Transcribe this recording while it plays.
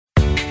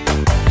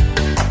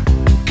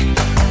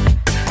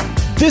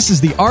This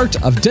is the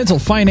Art of Dental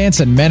Finance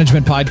and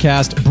Management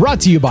podcast, brought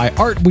to you by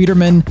Art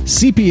Wiederman,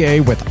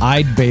 CPA with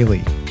Eide Bailey.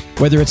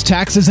 Whether it's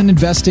taxes and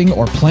investing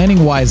or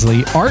planning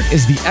wisely, Art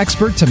is the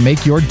expert to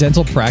make your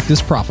dental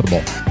practice profitable.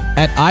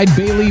 At Eide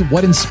Bailey,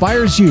 what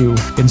inspires you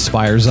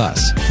inspires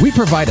us. We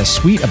provide a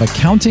suite of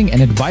accounting and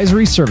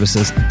advisory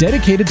services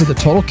dedicated to the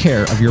total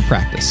care of your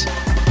practice.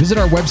 Visit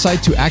our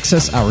website to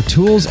access our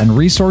tools and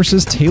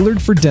resources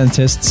tailored for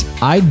dentists,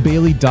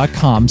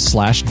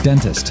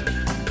 eidebailey.com/dentist.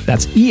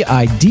 That's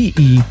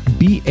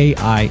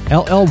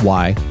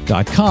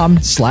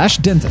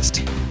EIDEBAILLY.com/dentist.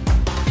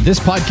 This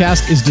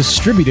podcast is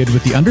distributed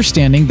with the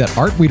understanding that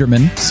Art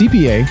Wiederman,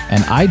 CPA,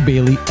 and Eide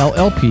Bailey,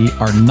 LLP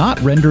are not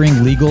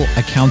rendering legal,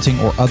 accounting,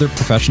 or other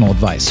professional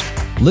advice.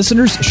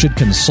 Listeners should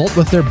consult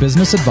with their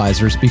business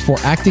advisors before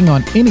acting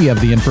on any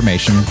of the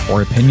information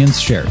or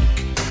opinions shared.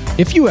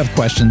 If you have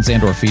questions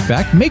and or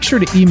feedback, make sure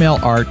to email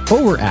Art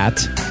over at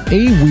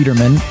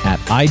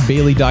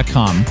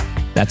awiederman@eidebailey.com.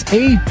 That's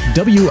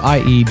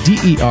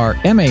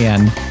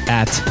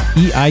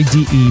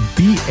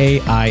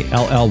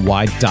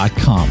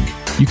AWIEDERMAN@EIDEBAILLY.com.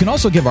 You can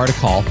also give Art a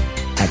call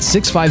at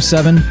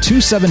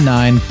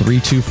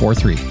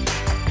 657-279-3243.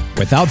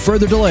 Without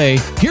further delay,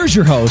 here's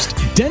your host,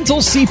 Dental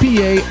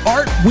CPA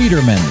Art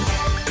Wiederman.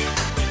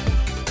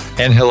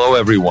 And hello,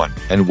 everyone,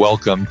 and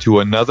welcome to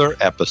another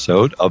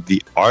episode of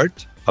the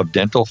Art of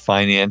Dental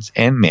Finance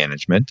and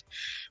Management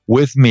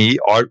with me,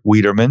 Art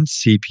Wiederman,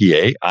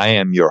 CPA. I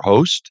am your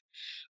host.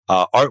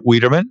 Art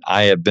Wiederman.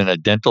 I have been a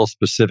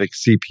dental-specific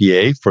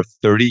CPA for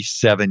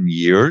 37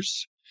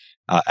 years,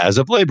 as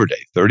of Labor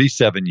Day,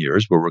 37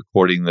 years. We're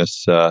recording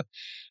this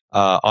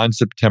on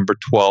September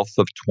 12th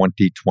of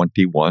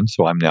 2021,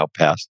 so I'm now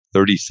past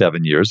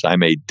 37 years.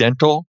 I'm a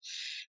dental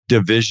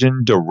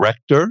division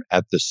director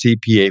at the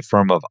CPA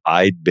firm of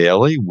Eide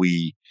Bailey.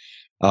 We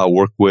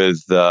work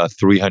with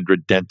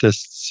 300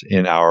 dentists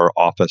in our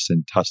office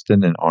in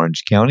Tustin in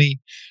Orange County.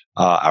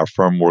 Our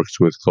firm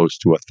works with close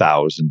to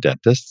 1,000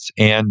 dentists.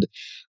 And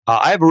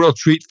I have a real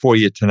treat for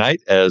you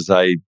tonight, as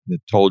I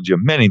told you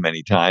many,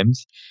 many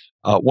times.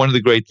 One of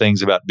the great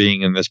things about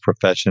being in this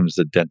profession as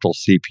a dental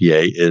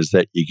CPA is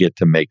that you get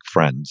to make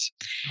friends.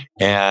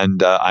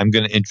 And I'm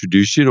going to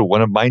introduce you to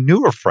one of my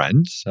newer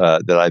friends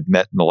that I've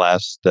met in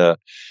the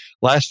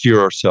last year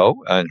or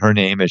so. And her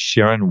name is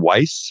Sharyn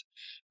Weiss.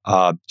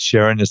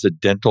 Sharyn is a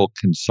dental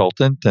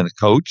consultant and a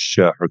coach.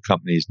 Her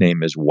company's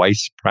name is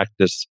Weiss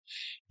Practice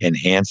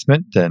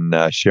Enhancement, and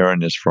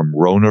Sharyn is from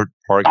Rohnert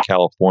Park,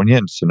 California,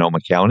 in Sonoma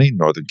County,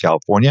 Northern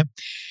California.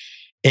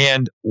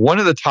 And one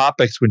of the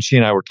topics when she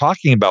and I were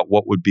talking about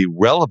what would be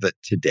relevant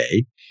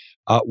today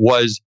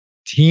was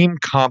team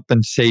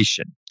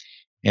compensation.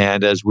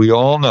 And as we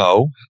all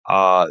know,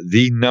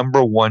 the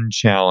number one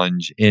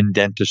challenge in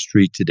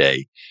dentistry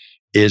today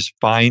is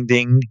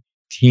finding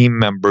team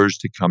members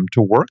to come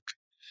to work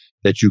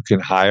that you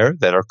can hire,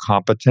 that are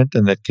competent,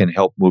 and that can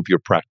help move your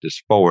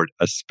practice forward,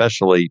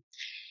 especially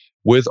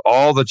with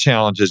all the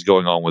challenges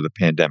going on with the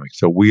pandemic.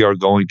 So we are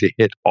going to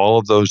hit all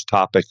of those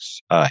topics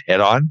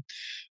head on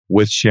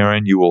with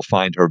Sharyn. You will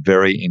find her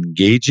very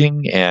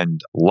engaging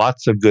and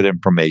lots of good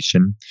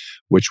information,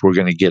 which we're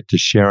going to get to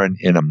Sharyn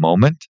in a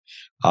moment.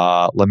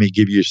 Let me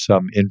give you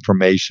some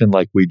information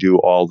like we do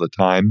all the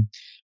time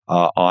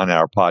on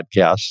our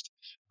podcast.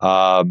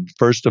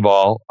 First of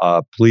all,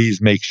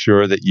 please make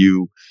sure that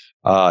you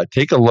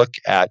take a look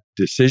at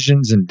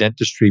Decisions in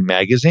Dentistry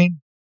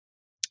magazine,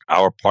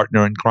 our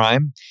partner in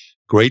crime.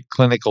 Great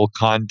clinical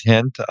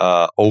content,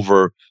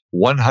 over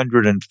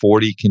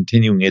 140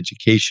 continuing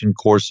education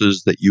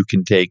courses that you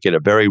can take at a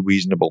very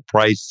reasonable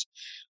price,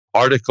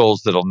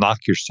 articles that'll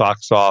knock your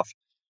socks off,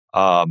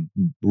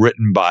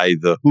 written by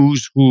the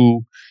who's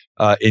who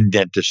in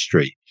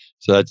dentistry.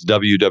 So that's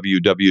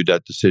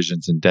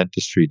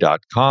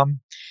www.decisionsindentistry.com.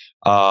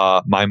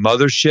 My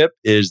mothership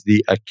is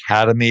the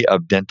Academy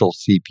of Dental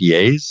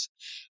CPAs,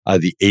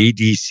 the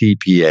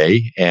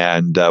ADCPA,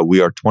 and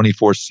we are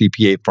 24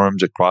 CPA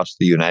firms across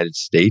the United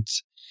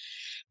States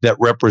that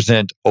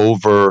represent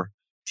over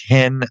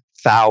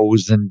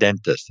 10,000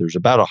 dentists. There's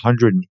about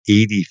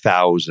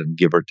 180,000,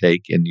 give or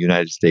take, in the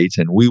United States,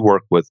 and we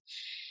work with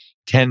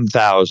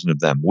 10,000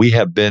 of them. We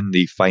have been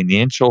the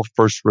financial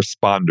first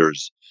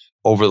responders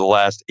over the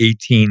last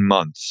 18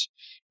 months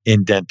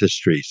in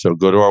dentistry. So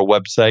go to our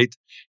website,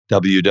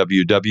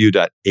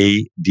 www.adcpa.org.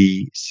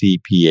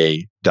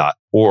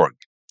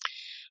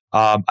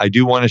 I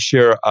do want to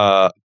share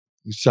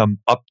some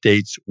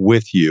updates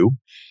with you.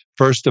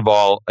 First of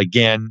all,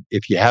 again,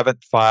 if you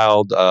haven't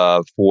filed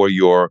for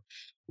your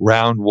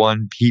round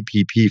one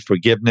PPP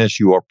forgiveness,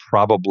 you are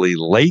probably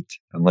late,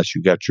 unless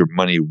you got your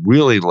money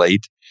really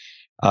late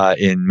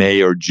in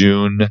May or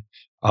June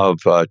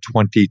of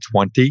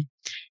 2020.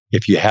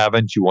 If you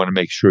haven't, you want to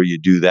make sure you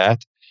do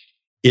that.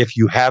 If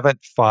you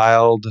haven't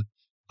filed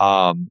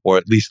or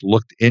at least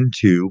looked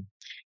into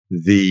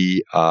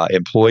the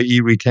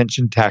Employee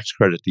Retention Tax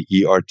Credit, the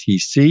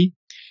ERTC,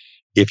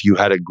 if you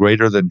had a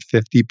greater than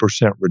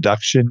 50%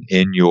 reduction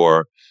in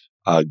your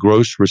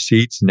gross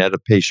receipts, net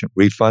of patient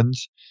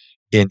refunds,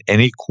 in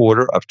any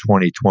quarter of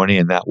 2020,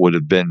 and that would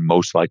have been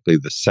most likely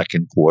the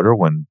second quarter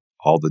when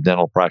all the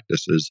dental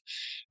practices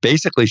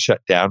basically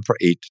shut down for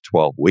 8 to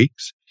 12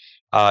 weeks.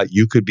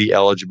 You could be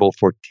eligible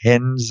for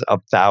tens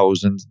of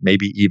thousands,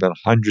 maybe even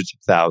hundreds of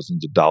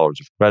thousands of dollars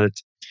of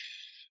credits.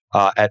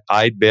 At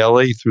Eide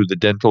Bailly, through the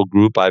dental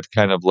group, I've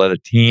kind of led a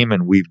team,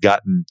 and we've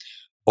gotten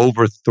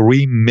over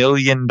 $3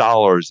 million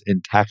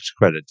in tax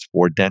credits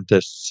for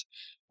dentists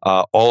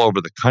all over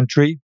the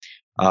country,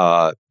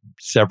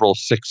 several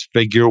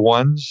six-figure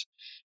ones.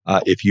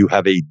 If you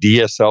have a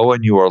DSO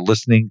and you are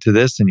listening to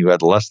this and you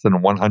had less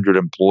than 100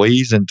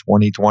 employees in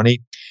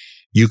 2020,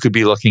 you could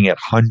be looking at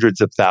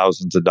hundreds of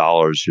thousands of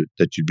dollars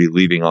that you'd be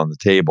leaving on the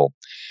table.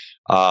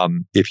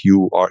 If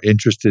you are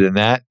interested in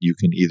that, you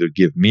can either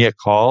give me a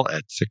call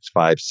at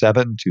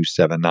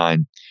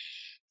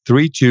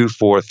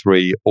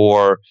 657-279-3243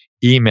 or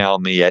email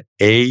me at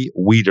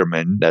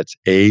awiederman, that's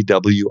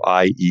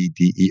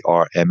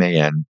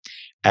AWIEDERMAN,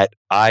 at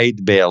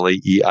EideBailly,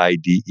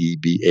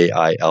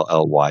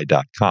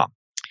 EIDEBAILLY.com.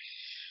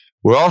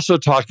 We're also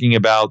talking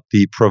about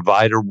the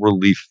Provider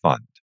Relief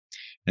Fund.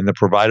 And the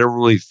Provider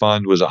Relief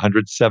Fund was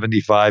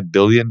 $175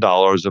 billion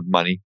of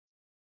money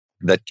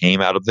that came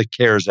out of the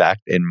CARES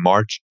Act in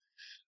March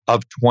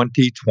of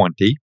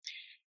 2020.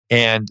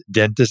 And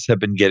dentists have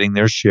been getting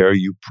their share.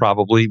 You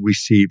probably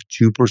received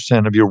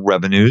 2% of your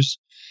revenues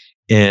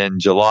in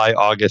July,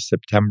 August,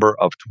 September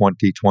of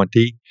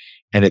 2020.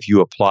 And if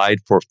you applied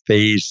for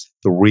phase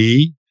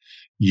 3,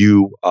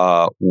 you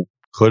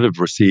could have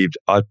received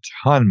a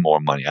ton more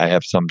money. I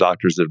have some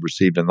doctors that have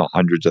received in the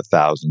hundreds of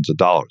thousands of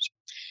dollars.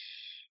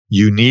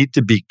 You need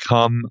to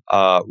become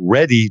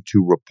ready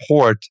to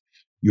report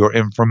your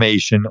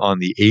information on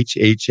the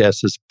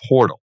HHS's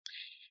portal.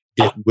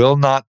 It will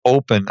not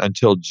open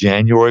until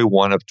January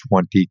 1 of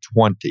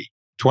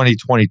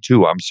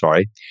 2022, I'm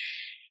sorry.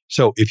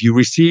 So if you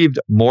received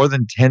more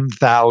than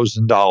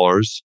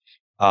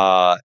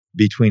 $10,000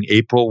 between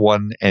April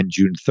 1 and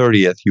June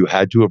 30th, you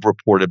had to have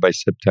reported by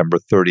September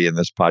 30, and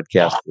this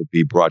podcast will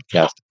be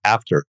broadcast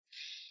after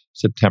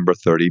September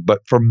 30.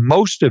 But for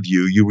most of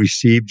you, you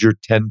received your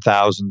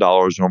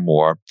 $10,000 or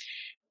more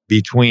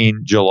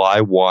between July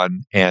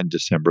 1 and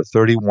December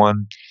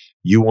 31.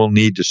 You will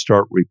need to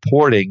start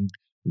reporting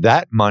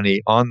that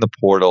money on the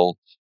portal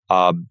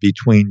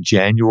between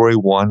January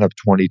 1 of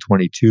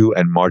 2022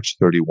 and March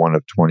 31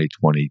 of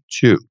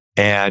 2022.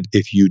 And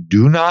if you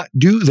do not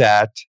do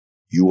that,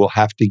 you will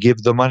have to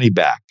give the money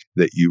back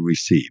that you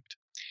received.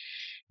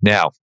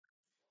 Now,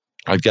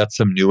 I've got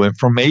some new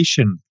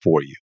information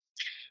for you.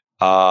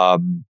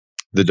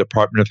 The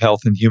Department of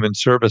Health and Human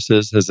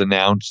Services has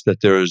announced that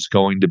there is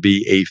going to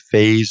be a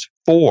phase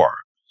 4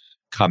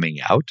 coming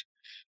out.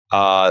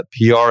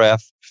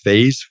 PRF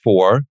phase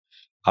 4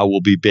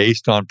 will be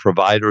based on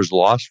providers'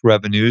 lost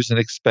revenues and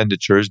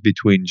expenditures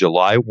between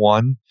July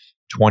 1,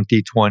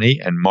 2020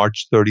 and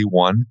March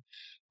 31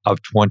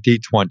 of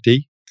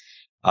 2020.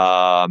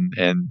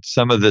 And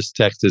some of this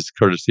text is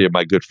courtesy of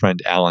my good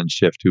friend Alan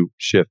Schiff,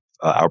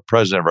 our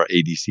president of our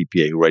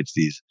ADCPA, who writes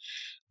these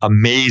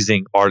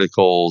amazing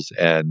articles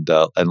and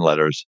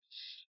letters.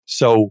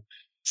 So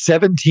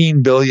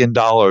 $17 billion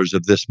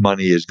of this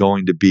money is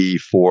going to be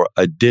for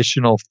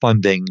additional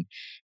funding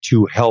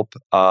to help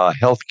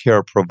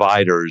healthcare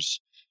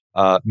providers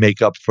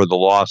make up for the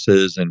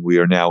losses. And we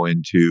are now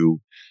into,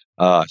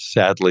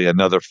 sadly,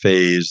 another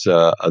phase,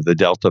 the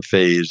Delta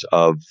phase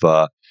of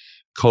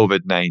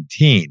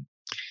COVID-19.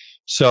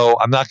 So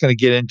I'm not going to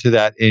get into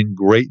that in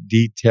great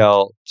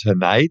detail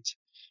tonight.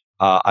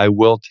 I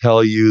will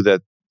tell you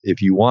that if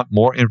you want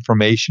more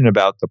information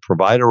about the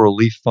Provider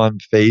Relief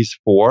Fund Phase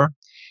 4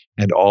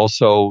 and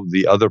also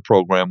the other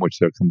program which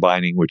they're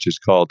combining, which is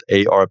called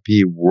ARP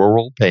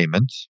Rural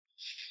Payments,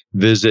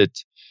 visit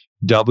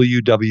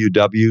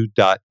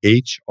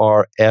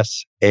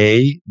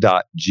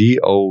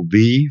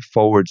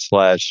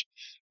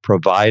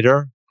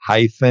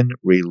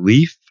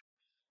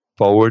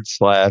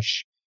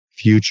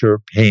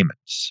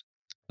payments.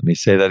 Let me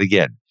say that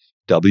again,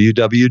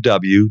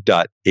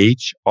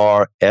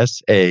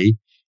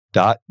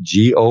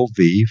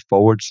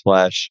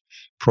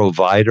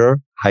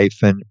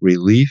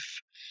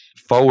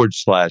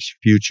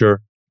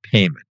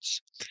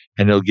 payments.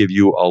 And it'll give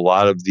you a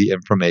lot of the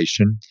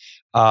information.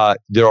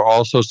 There are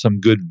also some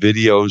good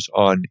videos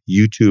on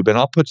YouTube, and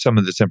I'll put some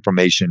of this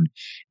information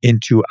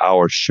into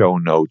our show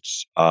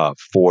notes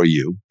for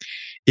you.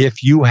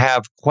 If you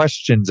have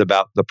questions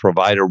about the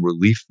Provider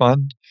Relief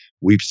Fund,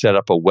 we've set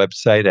up a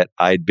website at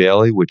Eide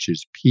Bailly, which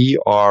is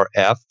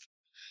PRF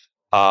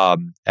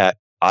at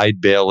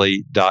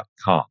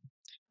EideBailly.com.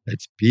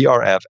 That's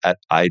PRF at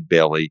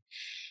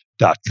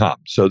EideBailly.com.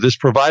 So this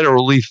Provider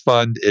Relief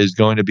Fund is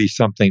going to be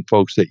something,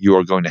 folks, that you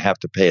are going to have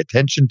to pay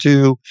attention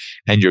to,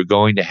 and you're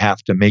going to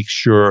have to make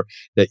sure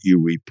that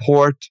you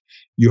report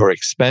your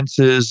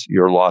expenses,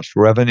 your lost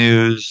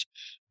revenues.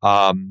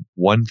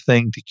 One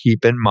thing to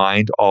keep in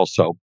mind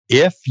also,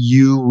 if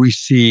you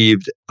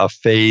received a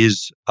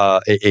phase,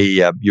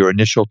 your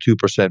initial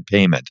 2%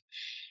 payment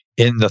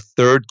in the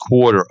third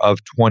quarter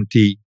of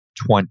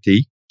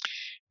 2020,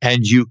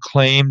 and you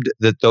claimed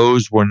that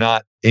those were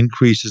not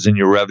increases in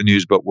your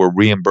revenues, but were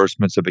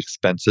reimbursements of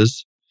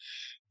expenses,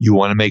 you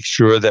want to make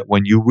sure that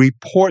when you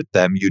report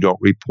them, you don't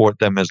report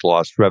them as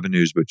lost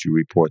revenues, but you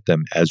report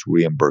them as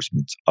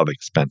reimbursements of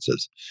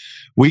expenses.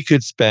 We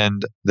could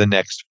spend the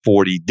next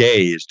 40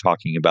 days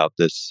talking about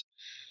this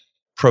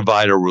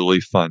provider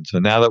relief fund. So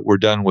now that we're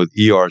done with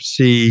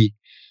ERC,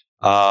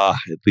 at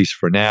least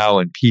for now,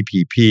 and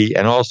PPP,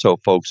 and also,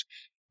 folks,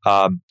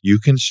 you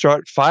can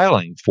start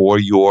filing for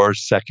your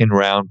second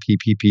round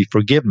PPP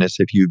forgiveness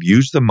if you've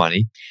used the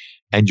money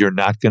and you're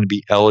not going to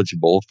be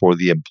eligible for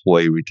the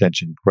employee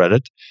retention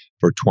credit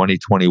for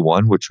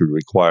 2021, which would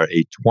require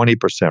a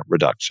 20%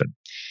 reduction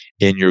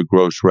in your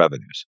gross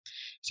revenues.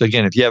 So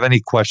again, if you have any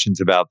questions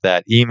about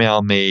that,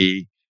 email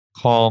me,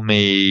 call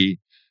me,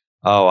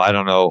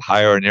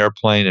 hire an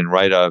airplane and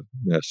write a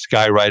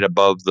skywrite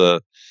above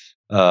the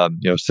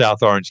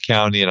South Orange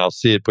County, and I'll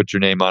see it, put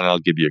your name on it, I'll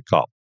give you a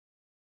call.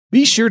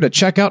 Be sure to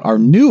check out our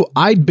new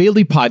Ide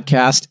Bailey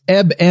podcast,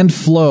 Ebb and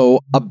Flow,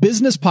 a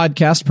business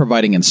podcast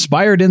providing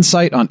inspired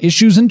insight on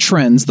issues and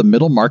trends the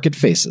middle market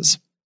faces.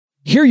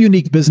 Hear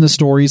unique business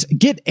stories,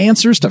 get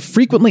answers to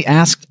frequently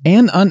asked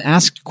and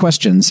unasked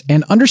questions,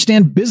 and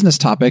understand business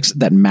topics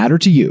that matter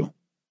to you.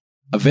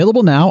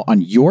 Available now on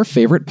your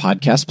favorite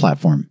podcast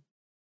platform.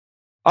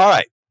 All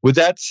right. With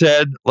that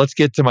said, let's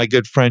get to my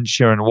good friend,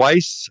 Sharyn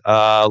Weiss.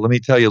 Let me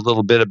tell you a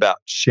little bit about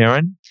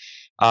Sharyn.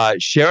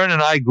 Sharyn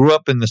and I grew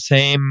up in the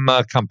same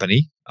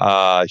company.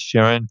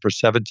 Sharyn, for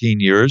 17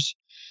 years,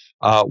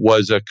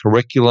 was a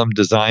curriculum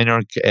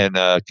designer and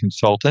a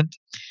consultant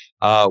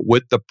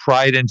with the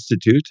Pride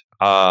Institute.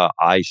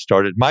 I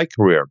started my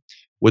career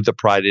with the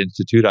Pride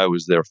Institute. I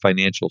was their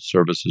financial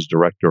services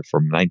director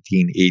from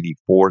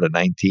 1984 to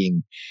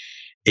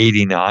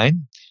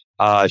 1989.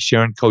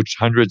 Sharyn coached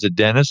hundreds of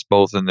dentists,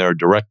 both in their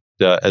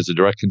as a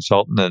direct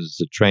consultant and as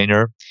a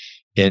trainer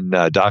in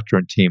doctor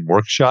and team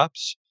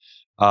workshops.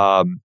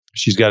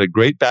 She's got a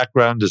great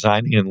background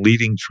designing and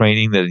leading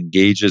training that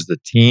engages the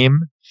team.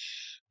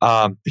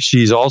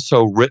 She's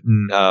also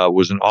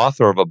was an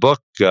author of a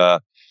book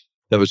that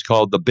was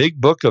called The Big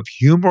Book of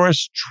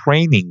Humorous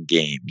Training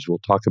Games. We'll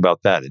talk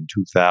about that in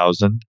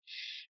 2000.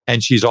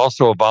 And she's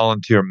also a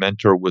volunteer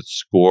mentor with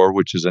SCORE,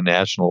 which is a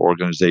national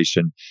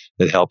organization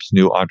that helps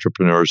new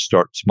entrepreneurs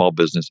start small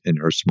business in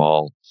her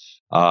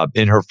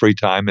free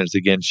time. And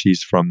again,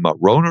 she's from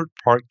Rohnert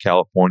Park,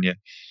 California,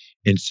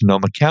 in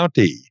Sonoma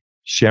County.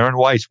 Sharyn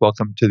Weiss,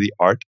 welcome to the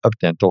Art of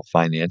Dental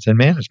Finance and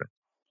Management.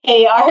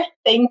 Hey, Art.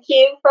 Thank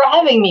you for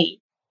having me.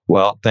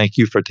 Well, thank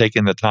you for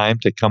taking the time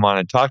to come on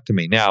and talk to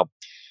me. Now,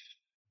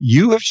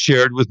 you have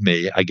shared with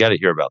me, I got to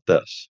hear about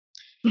this,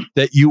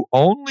 that you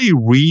only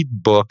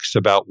read books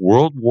about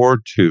World War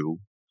II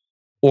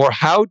or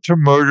how to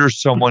murder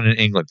someone in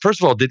England.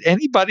 First of all, did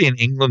anybody in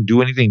England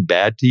do anything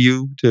bad to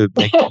you to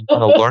make you want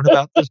to learn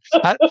about this?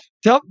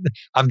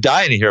 I'm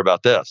dying to hear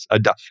about this.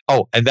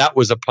 And that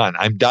was a pun.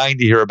 I'm dying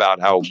to hear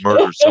about how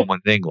murder someone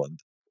in England.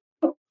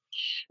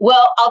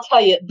 Well, I'll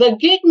tell you, the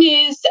good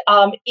news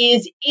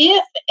is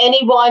if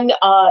anyone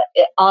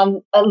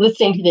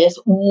listening to this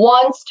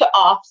wants to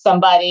off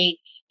somebody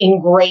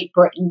in Great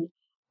Britain,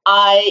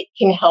 I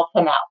can help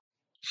them out.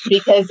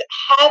 Because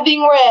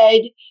having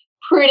read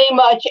pretty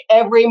much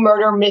every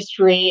murder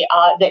mystery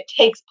that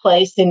takes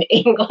place in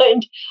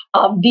England,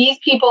 these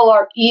people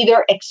are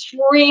either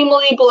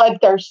extremely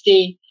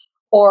bloodthirsty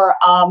or,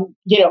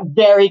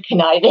 very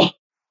conniving.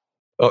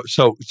 Oh,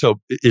 so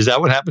is that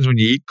what happens when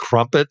you eat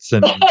crumpets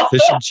and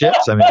fish and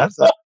chips? I mean,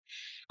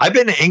 I've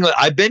been to England.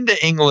 I've been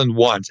to England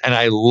once, and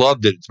I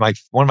loved it. It's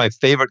one of my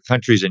favorite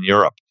countries in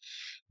Europe.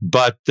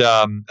 But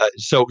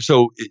so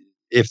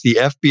if the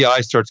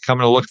FBI starts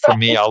coming to look for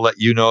me, I'll let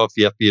you know. If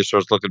the FBI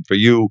starts looking for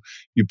you,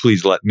 you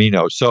please let me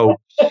know. So,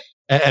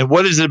 and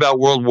what is it about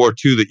World War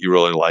II that you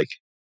really like?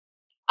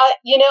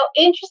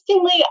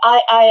 Interestingly,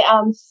 I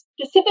am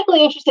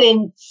specifically interested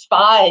in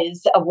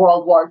spies of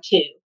World War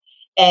II.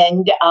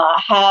 And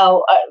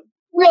how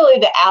really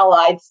the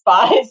Allied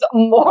spies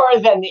more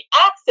than the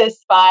Axis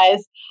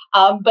spies,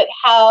 but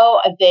how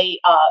they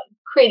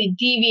created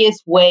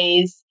devious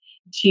ways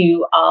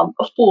to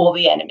fool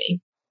the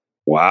enemy.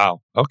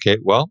 Wow. Okay.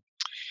 Well,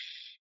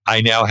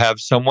 I now have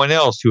someone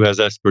else who has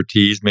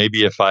expertise.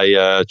 Maybe if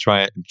I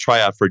try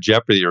out for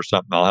Jeopardy or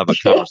something, I'll have a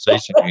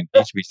conversation. You can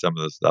teach me some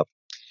of this stuff.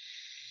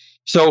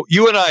 So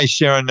you and I,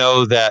 Sharyn,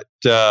 know that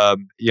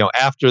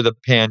after the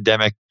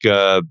pandemic,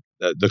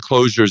 the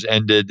closures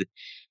ended,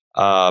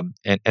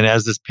 and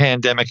as this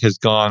pandemic has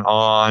gone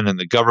on, and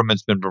the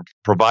government's been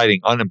providing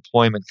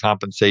unemployment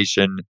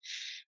compensation,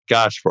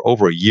 for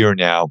over a year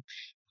now,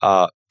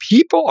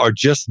 people are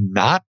just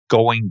not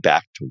going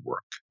back to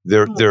work.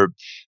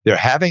 They're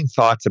having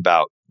thoughts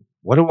about,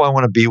 what do I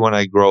want to be when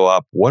I grow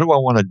up? What do I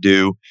want to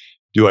do?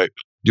 Do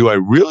I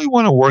really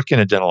want to work in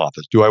a dental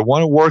office? Do I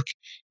want to work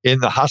in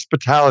the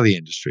hospitality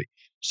industry?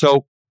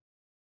 So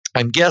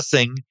I'm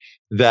guessing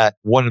that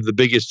one of the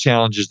biggest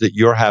challenges that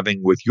you're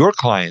having with your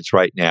clients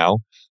right now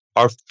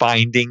are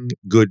finding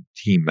good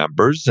team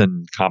members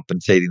and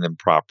compensating them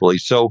properly.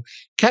 So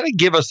kind of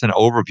give us an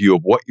overview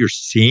of what you're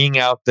seeing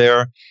out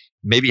there,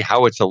 maybe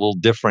how it's a little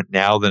different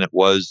now than it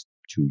was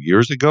 2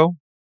 years ago.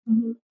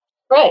 Mhm.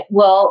 Right.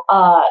 Well,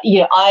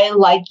 I,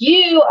 like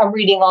you, I'm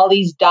reading all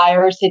these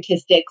dire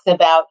statistics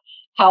about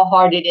how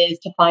hard it is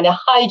to find a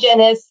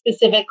hygienist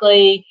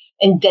specifically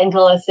and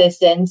dental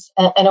assistants.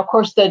 And of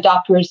course, the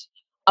doctors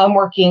I'm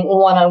working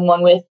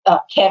one-on-one with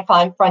can't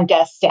find front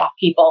desk staff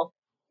people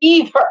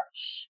either.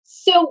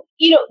 So,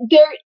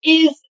 there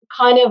is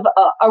kind of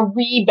a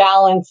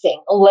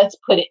rebalancing, let's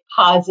put it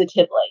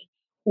positively,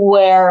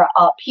 where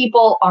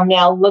people are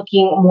now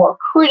looking more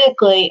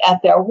critically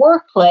at their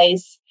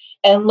workplace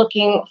and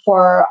looking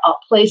for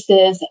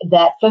places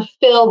that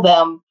fulfill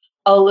them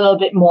a little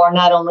bit more,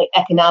 not only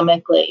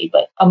economically,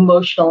 but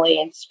emotionally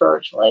and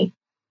spiritually.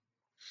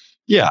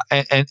 Yeah,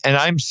 and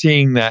I'm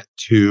seeing that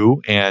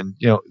too. And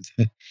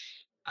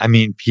I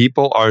mean,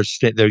 people are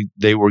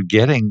they were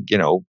getting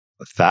 $1,000,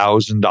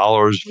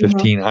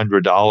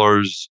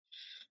 $1,500.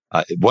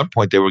 At one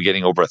point, they were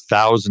getting over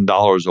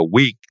 $1,000 a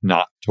week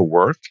not to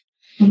work,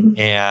 Mhm.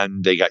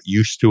 and they got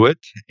used to it.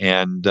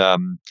 And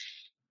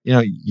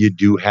you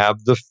do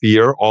have the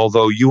fear,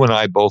 although you and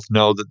I both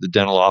know that the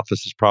dental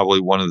office is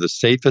probably one of the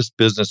safest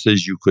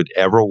businesses you could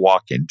ever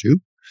walk into.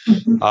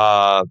 Mhm.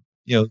 Uh,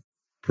 you know,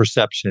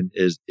 perception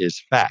is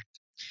fact.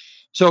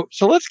 So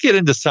let's get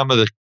into some of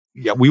the.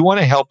 Yeah, we want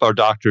to help our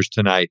doctors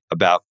tonight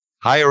about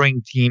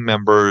hiring team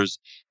members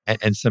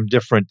and some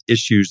different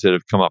issues that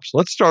have come up. So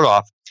let's start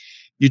off.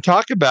 You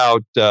talk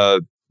about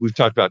we've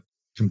talked about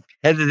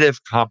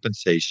competitive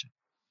compensation.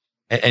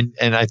 And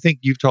I think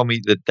you've told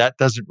me that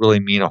doesn't really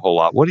mean a whole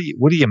lot. What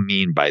do you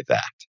mean by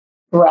that?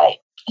 Right.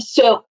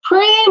 So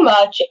pretty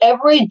much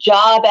every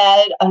job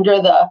ad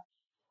under the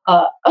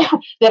uh,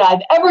 that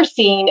I've ever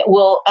seen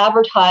will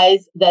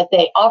advertise that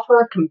they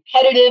offer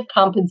competitive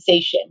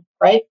compensation,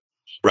 right?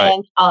 Right.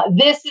 And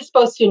this is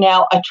supposed to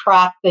now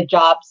attract the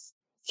job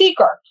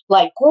seeker.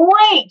 Like,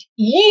 great,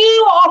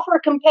 you offer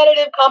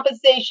competitive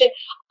compensation.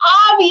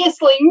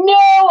 Obviously,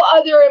 no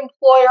other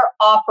employer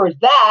offers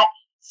that.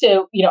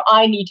 So,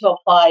 I need to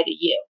apply to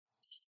you.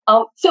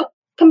 So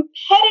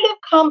competitive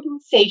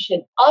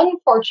compensation,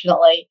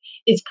 unfortunately,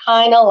 is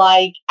kind of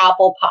like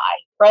apple pie,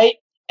 right?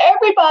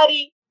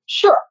 Everybody,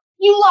 sure,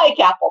 you like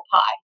apple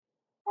pie,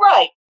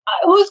 right?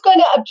 Who's going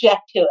to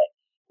object to it?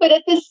 But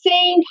at the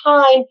same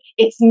time,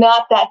 it's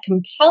not that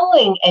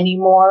compelling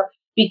anymore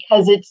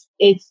because it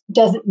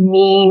doesn't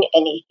mean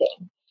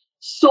anything.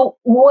 So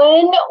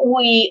when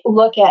we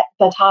look at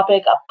the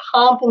topic of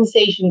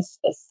compensation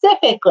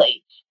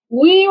specifically,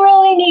 we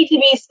really need to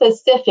be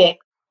specific.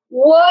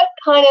 What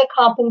kind of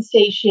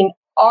compensation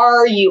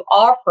are you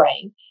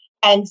offering?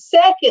 And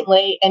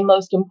secondly, and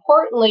most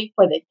importantly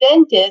for the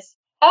dentist,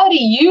 how do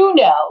you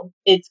know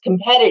it's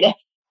competitive?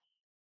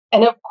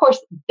 And of course,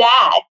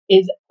 that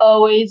is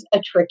always a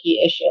tricky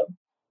issue.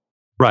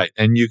 Right.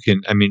 And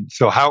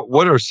so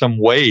what are some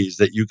ways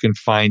that you can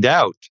find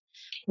out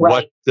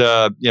Right.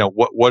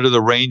 what are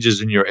the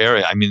ranges in your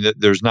area? I mean,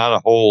 there's not a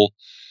whole,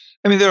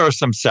 there are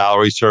some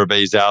salary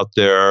surveys out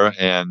there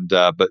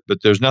but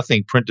there's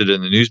nothing printed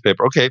in the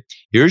newspaper. Okay,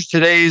 here's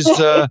today's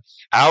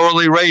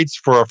hourly rates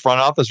for a front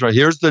office. Right.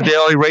 Here's the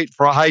daily rate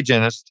for a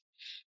hygienist.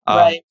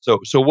 Right. So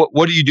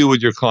what do you do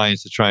with your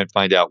clients to try and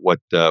find out what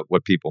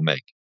people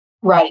make?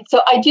 Right. So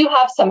I do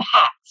have some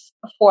hacks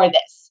for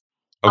this.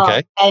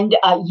 Okay. And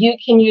you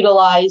can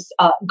utilize,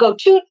 go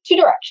two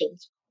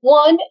directions.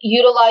 One,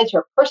 utilize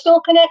your personal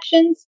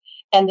connections,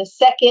 and the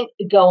second,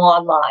 go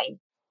online.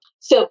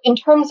 So in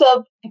terms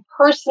of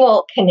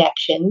personal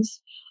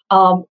connections,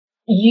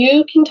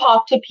 you can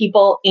talk to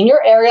people in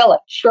your area,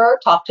 like sure,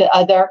 talk to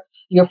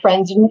your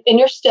friends in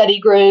your study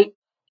group,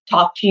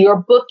 talk to your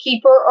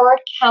bookkeeper or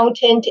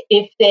accountant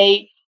if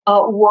they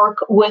work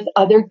with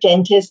other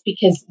dentists,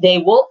 because they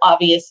will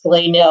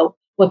obviously know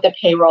what the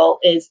payroll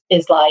is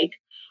like.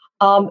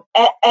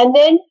 And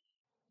then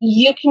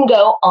you can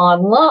go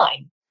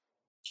online.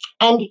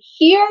 And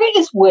here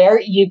is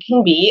where you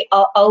can be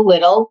a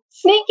little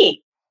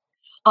sneaky.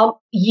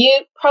 You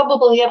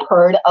probably have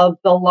heard of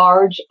the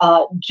large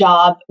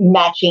job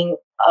matching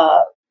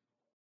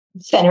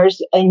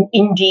centers,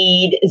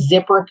 Indeed,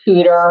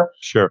 ZipRecruiter,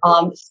 Sure.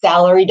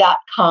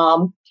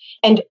 Salary.com.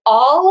 And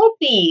all of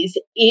these,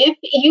 if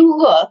you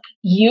look,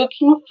 you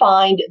can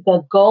find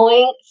the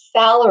going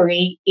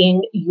salary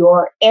in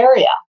your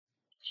area.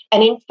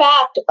 And in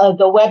fact,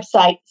 the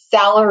website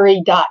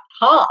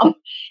salary.com,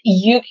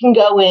 you can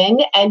go in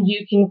and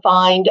you can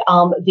find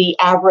the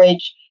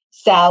average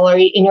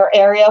salary in your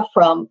area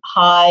from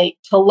high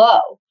to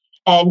low.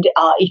 And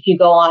if you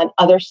go on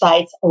other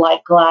sites like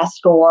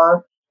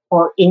Glassdoor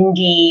or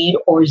Indeed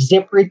or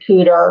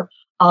ZipRecruiter,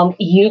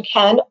 you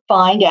can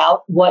find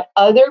out what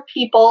other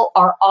people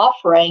are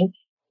offering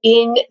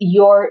in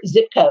your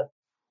zip code.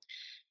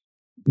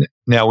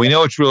 Now we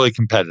know it's really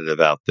competitive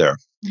out there.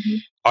 Mm-hmm.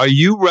 Are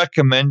you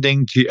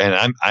recommending to?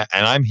 And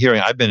I'm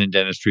hearing. I've been in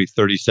dentistry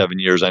 37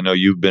 years. I know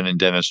you've been in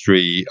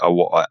dentistry.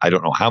 I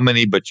don't know how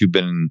many, but you've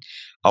been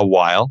a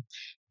while.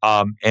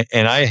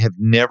 And I have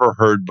never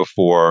heard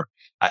before.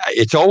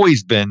 It's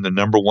always been the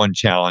number one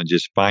challenge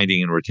is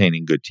finding and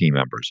retaining good team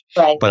members.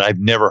 Right. But I've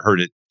never heard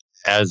it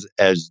as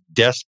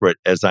desperate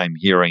as I'm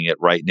hearing it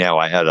right now.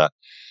 I had a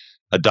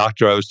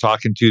doctor I was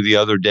talking to the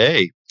other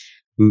day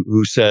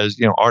who says,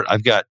 Art,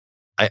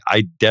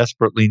 I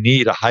desperately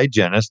need a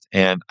hygienist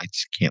and I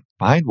just can't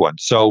find one.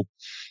 So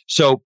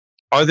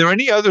are there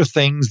any other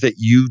things that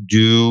you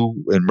do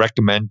and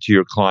recommend to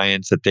your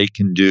clients that they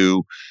can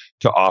do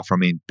to offer? I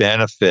mean,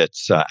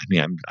 benefits.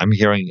 I'm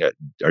hearing,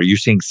 are you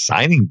seeing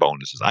signing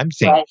bonuses? I'm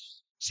seeing Right.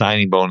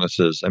 signing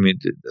bonuses. I mean,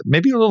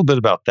 maybe a little bit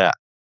about that.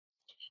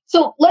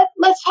 So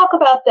let's talk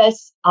about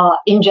this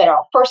in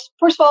general. First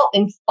of all,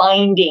 in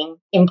finding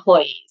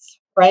employees,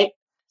 right?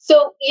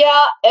 So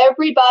yeah,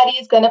 everybody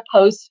is going to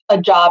post a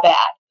job ad.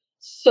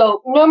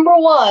 So number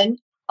one,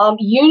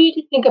 you need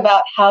to think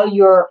about how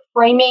you're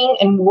framing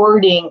and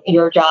wording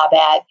your job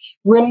ad,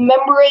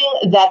 remembering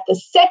that the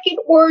second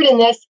word in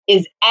this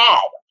is ad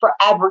for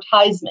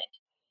advertisement.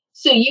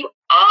 So you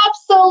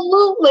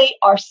absolutely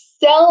are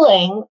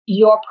selling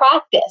your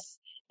practice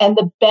and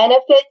the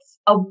benefits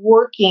of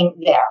working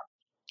there.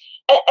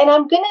 And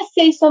I'm going to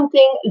say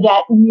something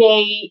that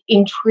may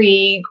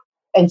intrigue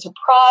and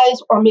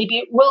surprise or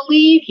maybe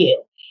relieve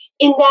you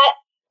in that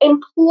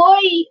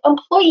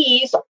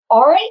employees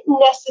aren't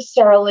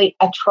necessarily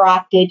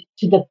attracted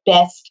to the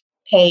best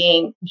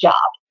paying job,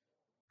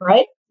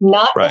 right?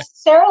 Not Right.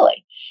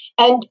 necessarily.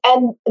 And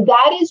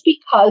that is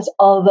because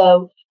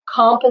although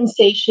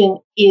compensation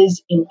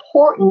is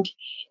important,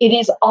 it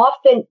is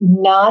often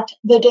not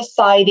the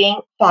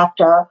deciding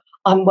factor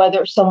on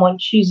whether someone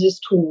chooses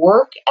to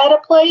work at a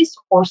place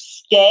or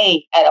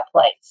stay at a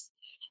place.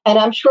 And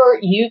I'm sure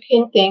you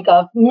can think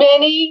of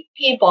many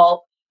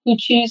people who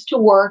choose to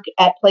work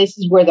at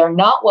places where they're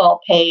not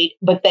well paid,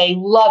 but they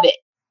love it.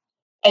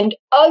 And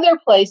other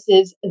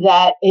places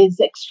that is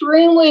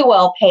extremely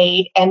well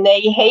paid and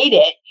they hate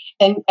it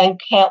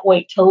and can't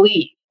wait to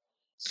leave.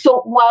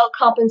 So while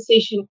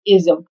compensation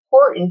is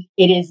important,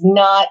 it is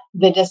not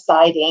the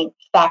deciding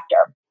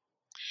factor.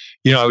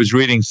 I was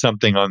reading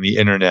something on the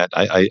internet.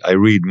 I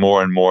read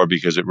more and more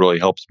because it really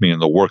helps me in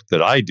the work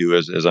that I do,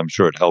 as I'm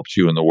sure it helps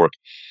you in the work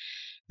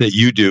that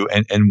you do.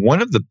 And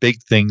one of the big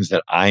things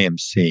that I am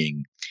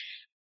seeing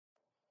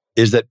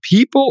is that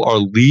people are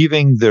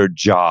leaving their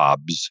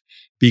jobs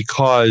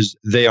because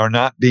they are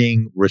not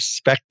being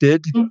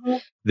respected. Mm-hmm.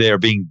 They're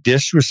being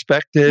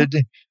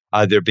disrespected.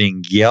 They're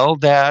being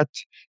yelled at.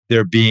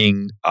 They're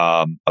being,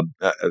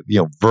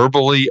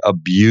 verbally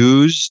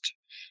abused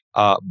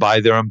by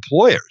their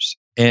employers.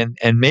 And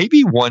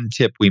maybe one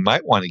tip we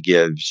might want to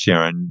give,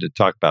 Sharyn, to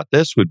talk about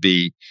this would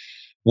be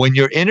when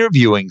you're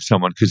interviewing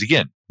someone, because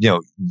again,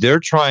 they're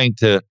trying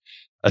to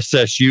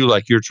assess you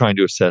like you're trying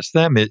to assess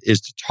them,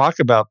 is to talk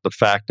about the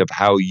fact of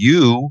how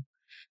you,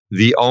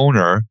 the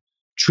owner,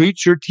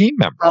 treat your team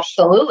members.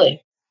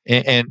 Absolutely.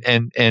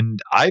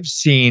 And I've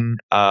seen,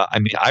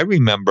 I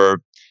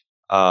remember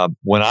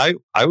when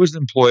I was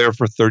an employer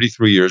for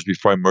 33 years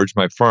before I merged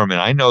my firm,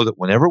 and I know that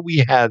whenever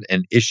we had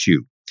an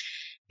issue,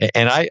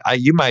 and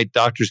you might,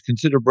 doctors,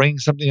 consider bringing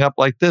something up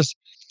like this.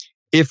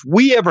 If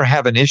we ever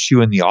have an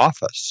issue in the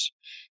office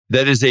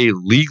that is a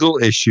legal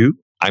issue,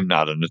 I'm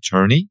not an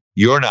attorney,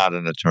 you're not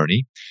an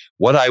attorney.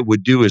 What I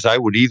would do is I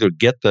would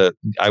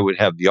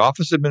have the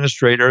office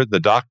administrator, the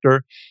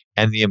doctor,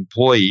 and the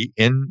employee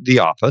in the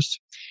office,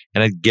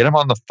 and I'd get them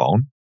on the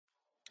phone,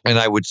 and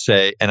I would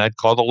say, and I'd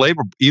call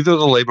either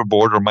the labor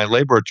board or my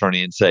labor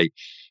attorney and say,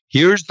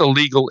 here's the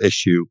legal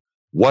issue.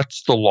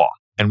 What's the law?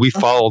 And we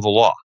follow the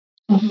law.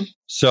 Mm-hmm.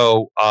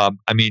 So,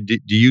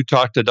 do you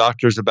talk to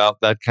doctors about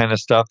that kind of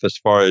stuff as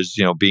far as,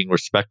 being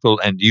respectful?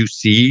 And do you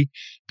see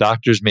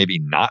doctors maybe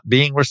not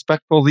being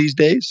respectful these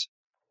days?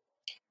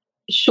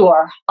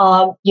 Sure.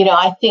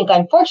 I think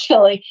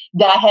unfortunately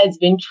that has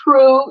been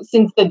true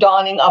since the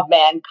dawning of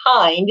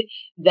mankind,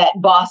 that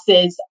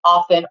bosses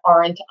often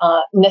aren't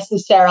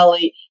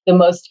necessarily the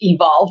most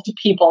evolved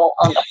people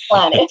on the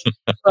planet,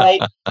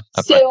 right?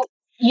 So,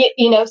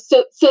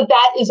 so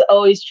that is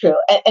always true.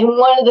 And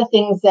one of the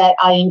things that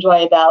I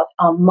enjoy about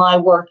my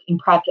work in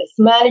practice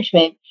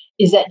management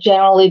is that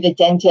generally the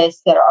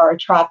dentists that are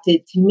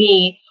attracted to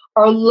me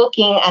are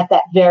looking at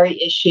that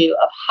very issue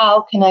of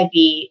how can I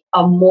be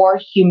a more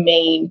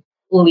humane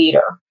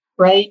leader,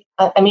 right?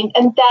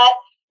 And that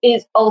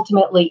is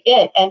ultimately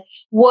it. And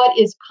what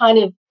is kind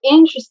of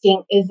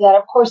interesting is that,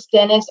 of course,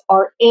 dentists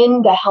are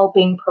in the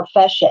helping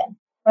profession,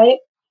 right?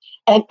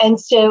 And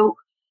so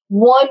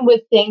one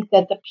would think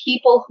that the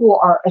people who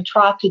are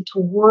attracted to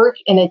work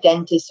in a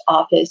dentist's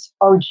office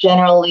are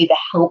generally the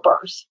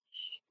helpers.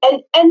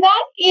 And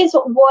that is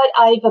what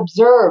I've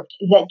observed,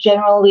 that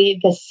generally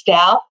the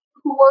staff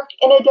who work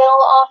in a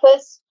dental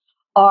office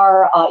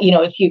are,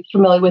 if you're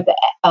familiar with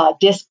the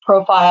DISC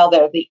profile,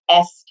 they're the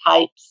S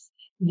types.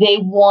 They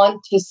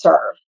want to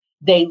serve.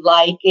 They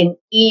like an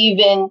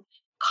even,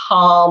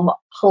 calm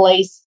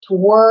place to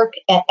work,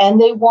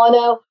 and they want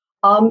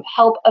to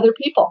help other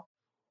people.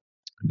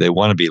 They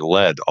want to be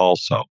led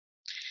also.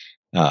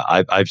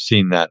 I've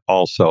seen that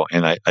also.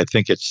 And I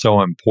think it's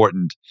so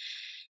important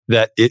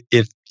that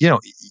if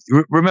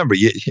remember,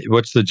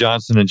 what's the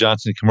Johnson and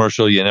Johnson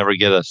commercial? You never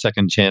get a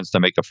second chance to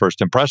make a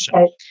first impression.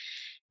 Right.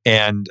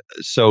 And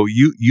so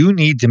you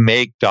need to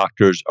make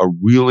doctors a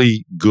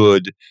really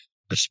good,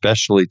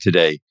 especially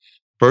today,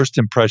 first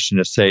impression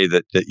to say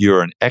that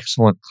you're an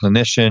excellent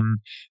clinician,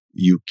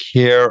 you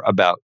care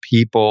about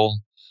people,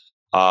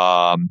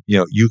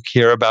 you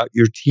care about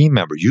your team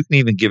members. You can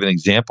even give an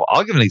example.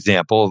 I'll give an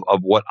example of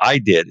what I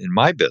did in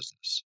my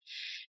business.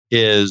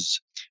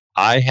 Is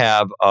I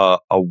have a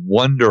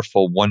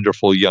wonderful,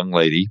 wonderful young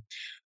lady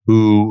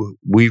who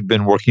we've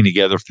been working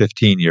together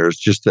 15 years,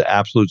 just the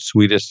absolute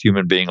sweetest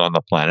human being on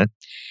the planet.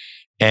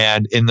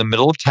 And in the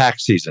middle of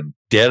tax season,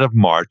 dead of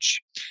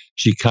March,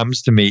 she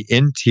comes to me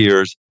in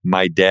tears.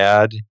 My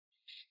dad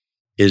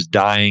is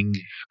dying,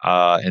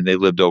 and they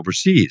lived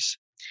overseas.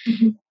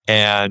 Mm-hmm.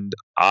 And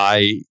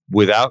I,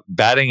 without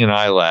batting an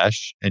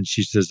eyelash, and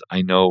she says,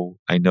 I know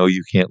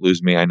you can't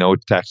lose me. I know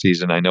it's tax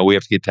season. I know we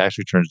have to get tax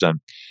returns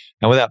done.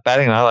 And without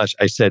batting an eyelash,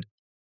 I said,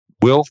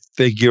 we'll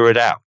figure it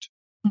out.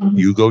 Mm-hmm.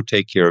 You go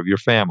take care of your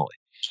family.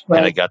 Right.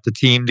 And I got the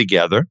team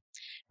together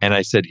and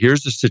I said,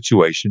 here's the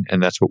situation.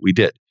 And that's what we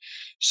did.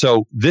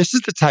 So this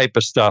is the type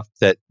of stuff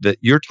that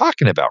you're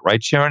talking about,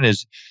 right, Sharyn?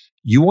 Is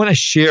you want to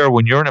share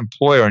when you're an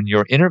employer and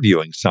you're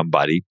interviewing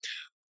somebody,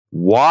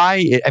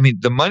 why,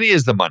 the money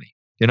is the money.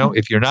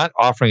 If you're not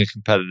offering a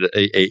competitive,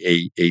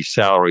 a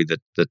salary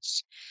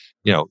that's,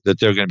 that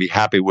they're going to be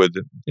happy with,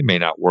 it may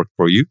not work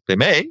for you. They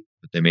may,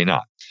 but they may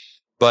not.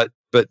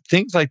 But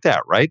things like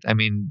that, right?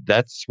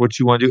 That's what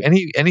you want to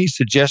do. Any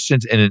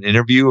suggestions in an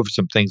interview of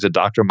some things a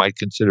doctor might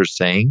consider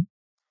saying?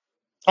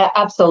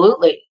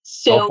 Absolutely.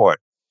 Go for it.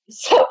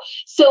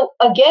 So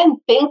again,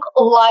 think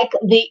like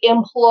the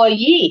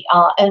employee,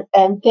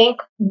 and think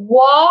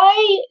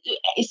why.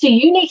 So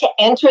you need to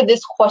answer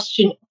this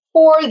question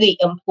for the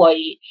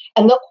employee,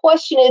 and the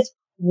question is,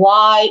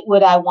 why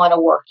would I want to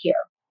work here?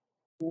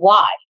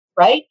 Why,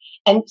 right?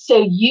 And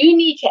so you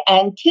need to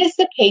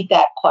anticipate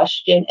that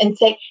question and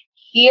say,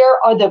 here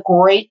are the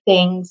great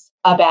things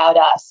about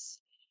us.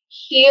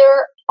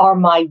 Here are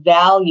my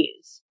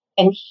values.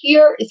 And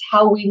here is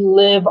how we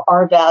live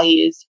our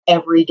values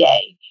every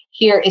day.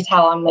 Here is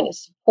how I'm going to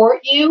support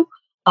you.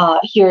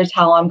 Here's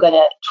how I'm going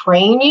to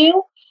train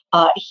you.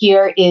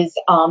 Here is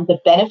the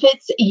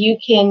benefits you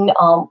can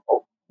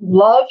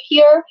love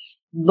here.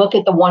 Look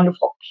at the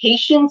wonderful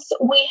patients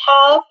we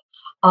have.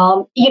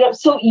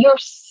 So you're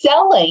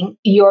selling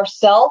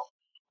yourself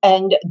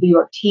and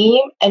your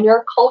team and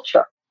your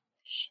culture.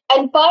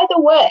 And by the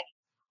way,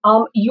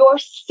 your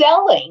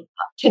selling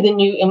to the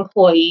new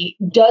employee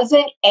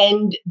doesn't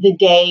end the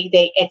day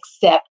they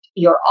accept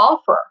your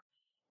offer.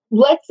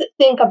 Let's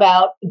think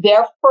about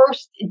their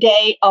first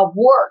day of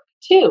work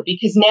too,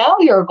 because now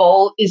your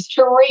goal is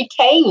to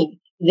retain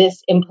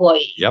this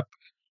employee. Yep.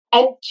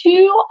 And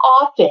too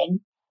often,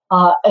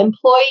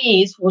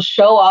 employees will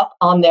show up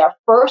on their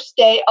first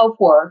day of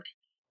work,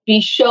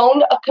 be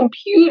shown a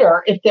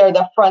computer if they're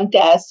the front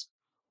desk,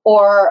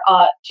 or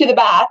to the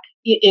back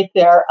if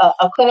they're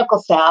a clinical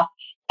staff.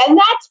 And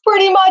that's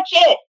pretty much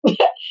it.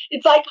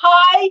 It's like,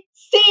 hi,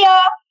 see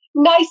ya,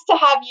 nice to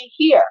have you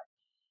here.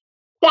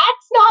 That's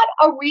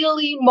not a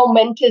really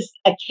momentous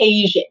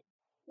occasion.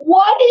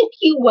 What if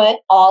you went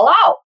all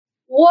out?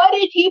 What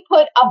if you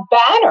put a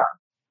banner,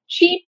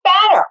 cheap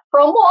banner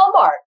from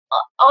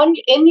Walmart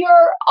in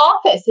your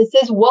office that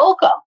says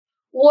welcome?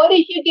 What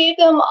if you gave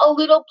them a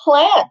little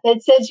plant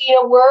that says,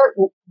 we're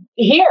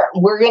here,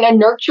 we're going to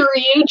nurture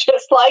you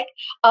just like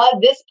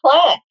this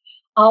plant?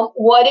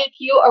 What if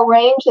you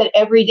arrange that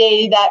every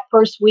day that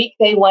first week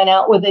they went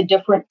out with a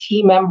different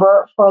team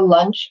member for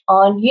lunch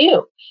on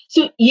you?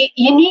 So you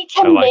need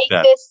to make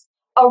this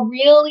a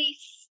really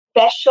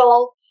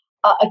special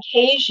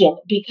occasion,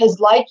 because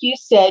like you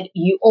said,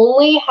 you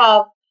only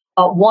have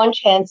one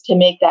chance to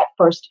make that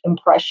first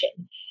impression.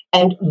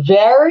 And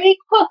very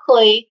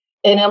quickly,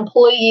 an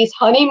employee's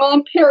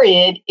honeymoon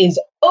period is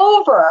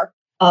over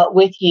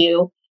with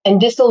you and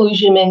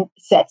disillusionment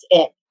sets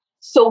in.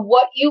 So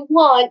what you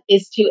want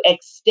is to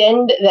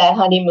extend that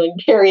honeymoon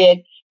period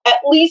at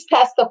least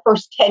past the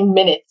first 10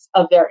 minutes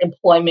of their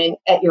employment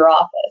at your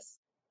office.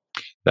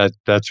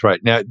 That's right.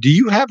 Now, do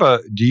you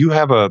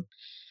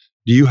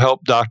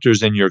help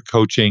doctors in your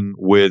coaching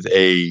with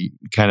a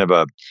kind of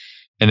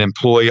an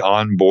employee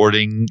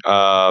onboarding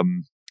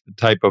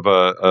type of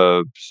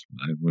I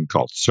wouldn't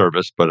call it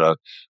service, but a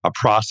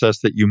process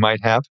that you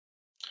might have?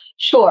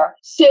 Sure.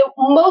 So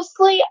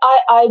mostly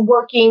I'm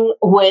working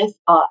with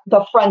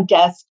the front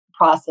desk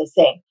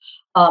processing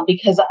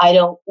because I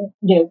don't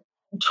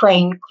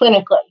train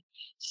clinically.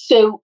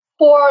 So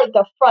for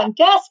the front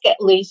desk, at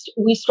least,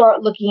 we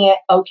start looking at,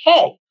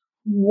 okay,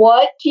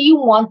 what do you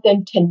want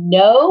them to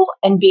know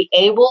and be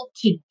able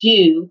to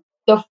do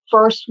the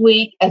first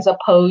week as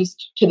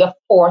opposed to the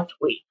fourth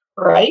week,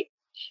 right?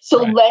 So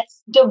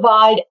let's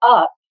divide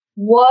up.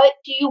 What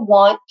do you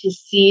want to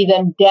see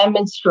them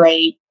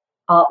demonstrate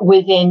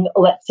within,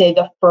 let's say,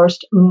 the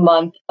first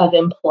month of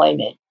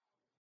employment?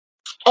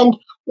 And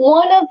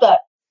one of the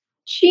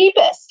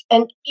cheapest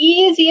and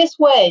easiest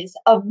ways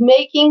of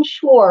making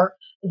sure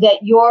that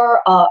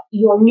your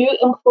new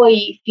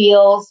employee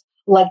feels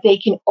like they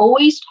can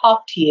always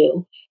talk to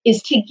you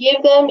is to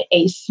give them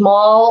a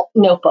small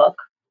notebook.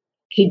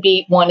 Could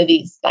be one of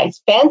these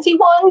nice fancy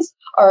ones,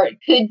 or it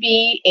could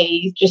be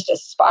just a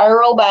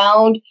spiral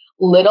bound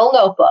little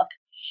notebook.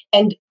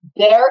 And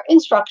their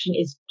instruction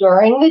is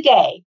during the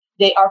day,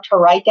 they are to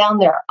write down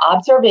their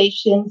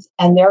observations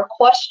and their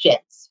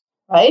questions,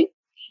 right?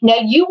 Now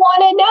you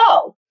want to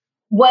know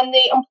when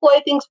the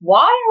employee thinks,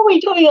 why are we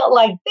doing it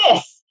like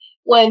this?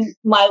 When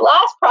my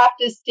last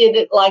practice did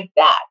it like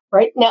that,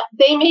 right? Now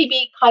they may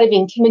be kind of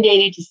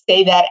intimidated to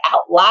say that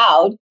out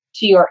loud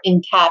to your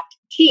intact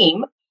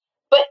team,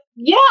 but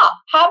yeah,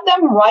 have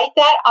them write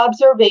that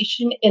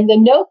observation in the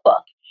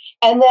notebook.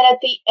 And then at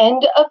the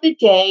end of the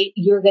day,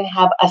 you're going to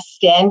have a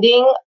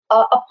standing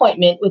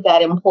appointment with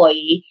that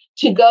employee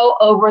to go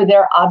over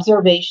their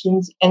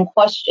observations and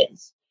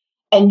questions.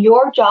 And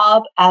your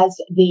job as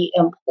the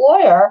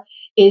employer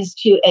is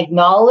to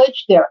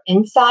acknowledge their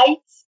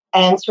insights,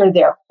 answer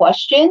their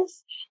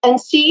questions,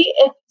 and see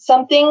if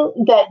something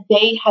that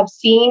they have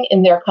seen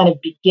in their kind of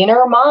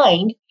beginner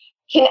mind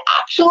can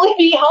actually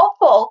be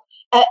helpful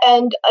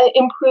and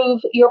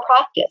improve your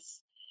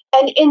practice.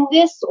 And in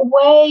this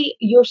way,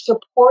 you're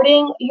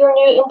supporting your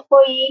new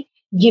employee,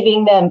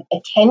 giving them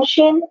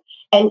attention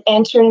and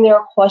answering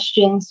their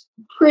questions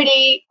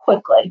pretty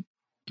quickly.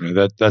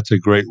 That's a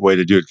great way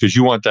to do it, because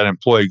you want that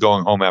employee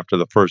going home after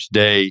the first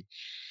day.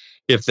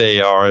 If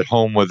they are at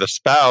home with a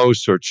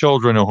spouse or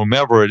children or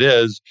whomever it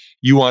is,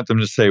 you want them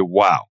to say,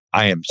 wow,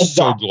 I am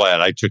so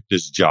glad I took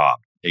this job.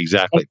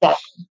 Exactly.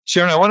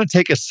 Sharyn, I want to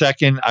take a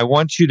second. I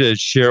want you to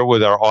share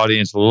with our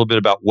audience a little bit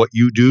about what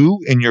you do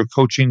in your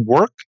coaching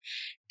work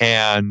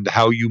and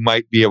how you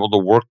might be able to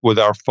work with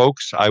our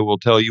folks. I will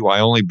tell you, I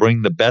only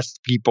bring the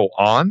best people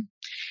on.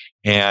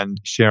 And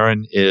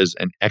Sharyn is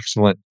an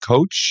excellent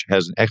coach,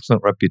 has an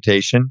excellent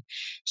reputation.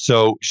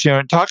 So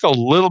Sharyn, talk a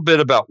little bit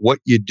about what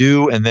you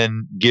do, and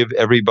then give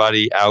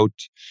everybody out.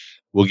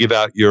 We'll give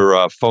out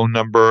your phone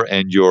number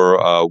and your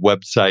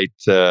website,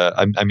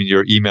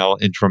 your email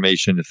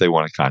information if they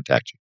want to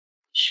contact you.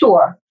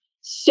 Sure.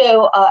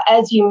 So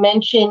as you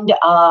mentioned,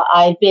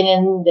 I've been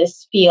in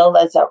this field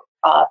as a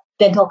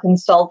dental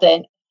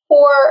consultant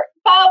for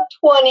about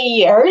 20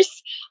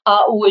 years,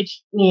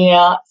 which,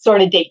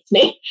 sort of dates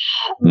me.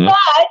 But,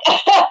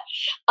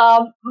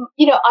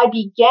 I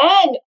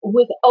began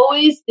with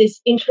always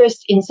this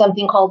interest in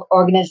something called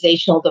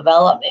organizational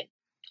development,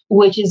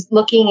 which is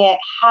looking at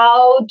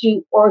how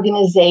do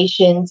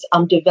organizations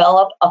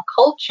develop a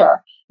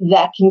culture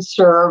that can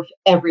serve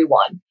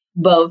everyone,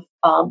 both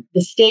the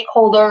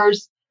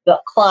stakeholders, the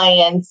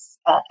clients,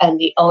 and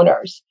the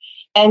owners.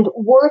 And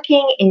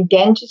working in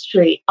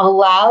dentistry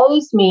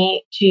allows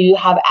me to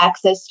have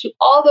access to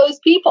all those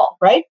people,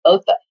 right?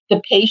 Both the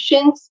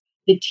patients,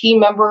 the team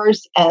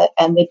members,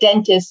 and the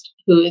dentist,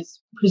 who is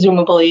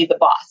presumably the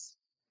boss.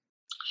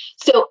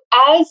 So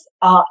as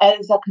a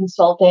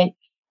consultant,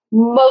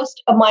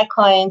 most of my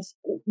clients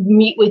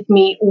meet with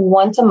me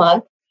once a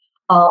month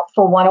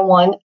for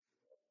one-on-one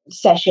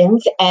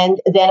sessions. And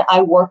then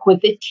I work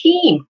with the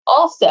team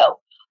also.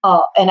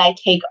 And I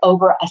take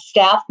over a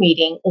staff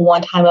meeting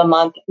one time a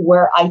month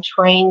where I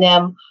train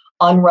them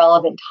on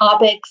relevant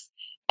topics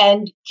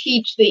and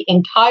teach the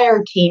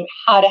entire team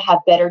how to have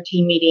better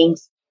team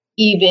meetings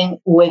even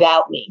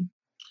without me.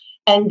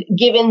 And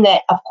given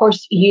that, of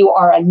course, you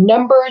are a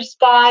numbers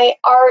guy,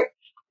 Art,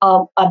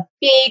 a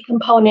big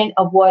component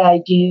of what I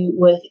do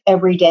with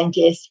every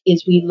dentist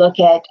is we look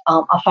at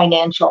a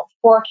financial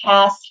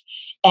forecast,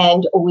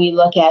 and we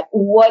look at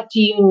what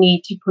do you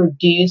need to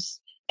produce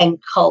and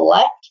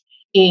collect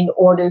in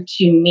order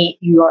to meet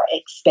your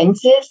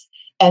expenses.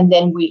 And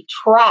then we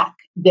track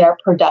their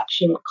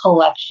production,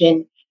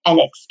 collection, and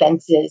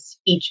expenses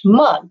each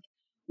month,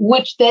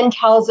 which then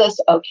tells us,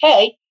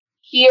 okay,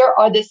 here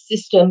are the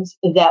systems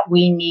that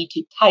we need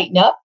to tighten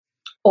up,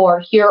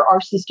 or here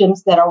are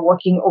systems that are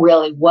working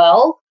really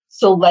well.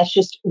 So let's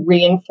just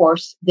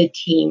reinforce the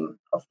team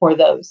for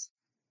those.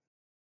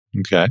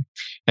 Okay.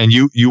 And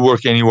you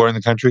work anywhere in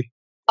the country?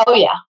 Oh,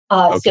 yeah.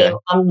 Okay.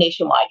 So I'm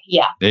nationwide.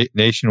 Yeah.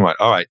 Nationwide.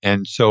 All right.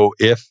 And so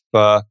if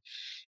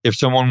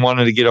someone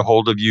wanted to get a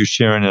hold of you,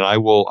 Sharyn, and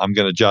I'm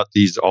going to jot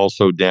these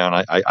also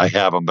down. I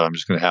have them, but I'm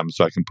just going to have them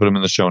so I can put them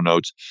in the show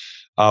notes.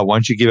 Why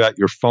don't you give out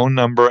your phone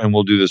number, and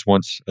we'll do this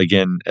once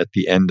again at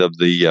the end of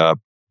the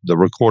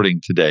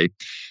recording today.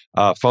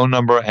 Phone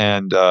number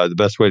and the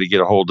best way to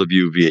get a hold of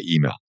you via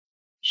email.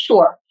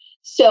 Sure.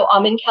 So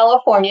I'm in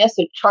California,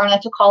 so try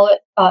not to call it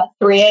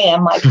 3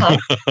 a.m. my time.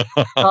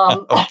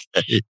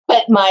 Okay.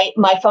 But my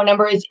phone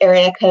number is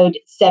area code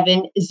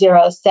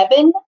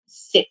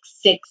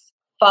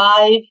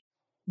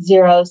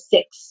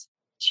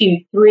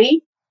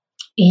 707-665-0623.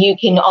 You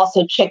can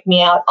also check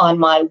me out on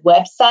my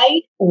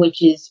website,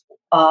 which is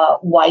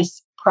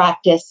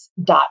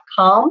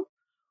weisspractice.com,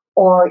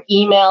 or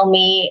email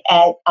me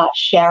at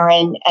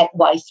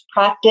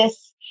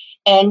Sharyn@weisspractice.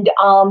 And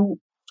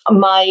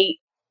my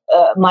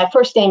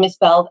first name is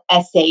spelled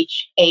Sharyn.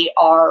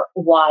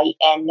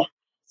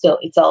 So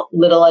it's a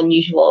little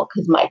unusual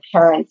because my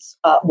parents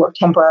were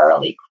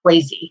temporarily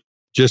crazy.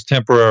 Just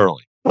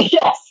temporarily.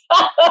 Yes.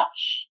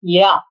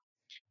 Yeah.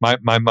 My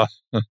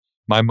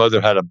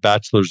mother had a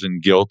bachelor's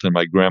in guilt and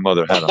my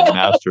grandmother had a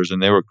master's,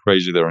 and they were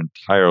crazy their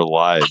entire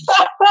lives.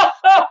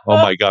 Oh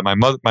my God.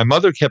 My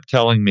mother kept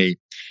telling me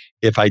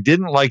if I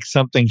didn't like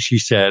something she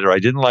said, or I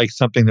didn't like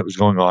something that was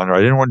going on, or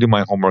I didn't want to do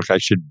my homework, I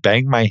should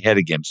bang my head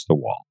against the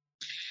wall.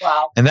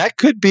 Wow. And that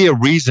could be a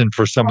reason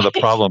for some of the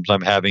problems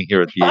I'm having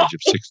here at the age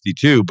of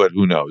 62, but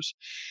who knows?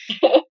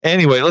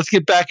 Anyway, let's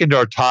get back into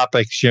our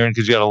topic, Sharyn,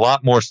 because you got a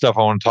lot more stuff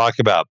I want to talk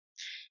about.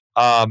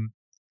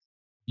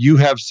 You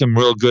have some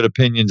real good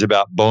opinions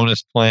about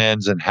bonus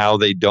plans and how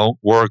they don't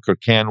work or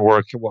can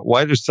work.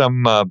 Why do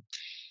some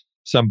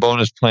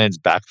bonus plans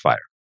backfire?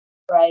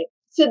 Right.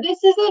 So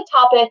this is a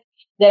topic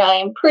that I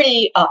am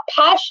pretty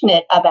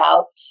passionate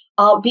about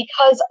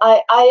because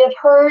I have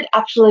heard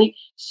actually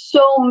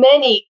so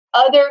many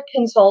other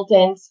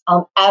consultants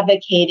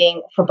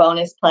advocating for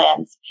bonus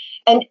plans.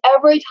 And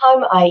every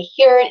time I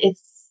hear it,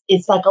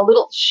 it's like a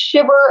little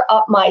shiver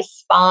up my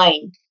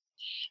spine.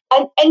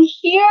 And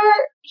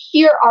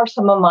here are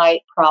some of my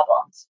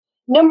problems.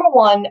 Number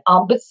one,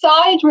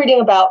 besides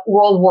reading about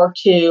World War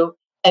II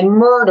and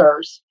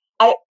murders,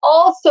 I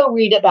also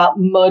read about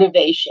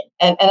motivation.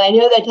 And I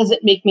know that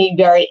doesn't make me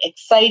very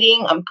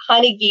exciting. I'm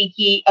kind of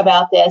geeky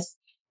about this,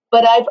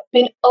 but I've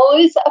been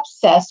always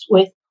obsessed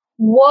with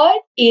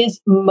what is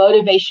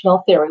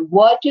motivational theory?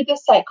 What do the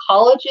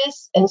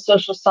psychologists and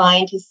social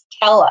scientists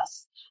tell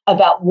us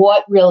about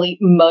what really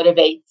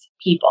motivates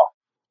people?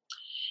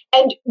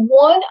 And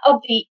one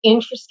of the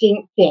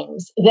interesting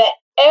things that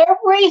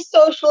every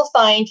social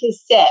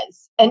scientist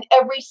says, and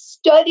every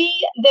study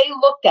they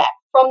looked at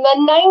from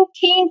the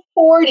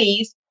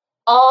 1940s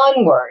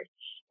onward,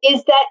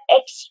 is that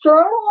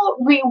external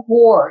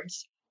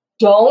rewards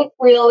don't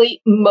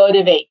really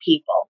motivate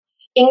people.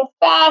 In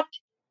fact,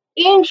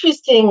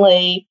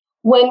 interestingly,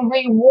 when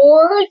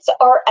rewards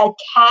are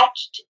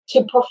attached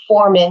to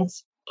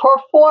performance,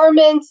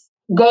 performance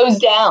goes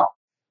down.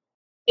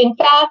 In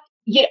fact,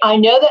 I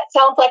know that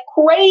sounds like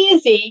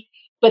crazy,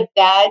 but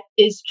that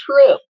is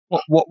true.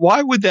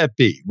 Why would that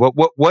be?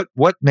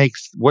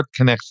 What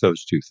connects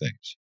those two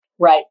things?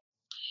 Right.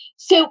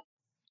 So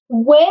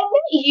when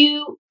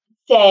you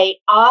say,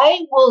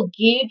 I will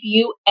give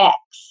you X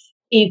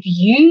if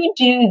you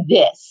do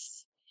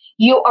this,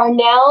 you are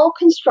now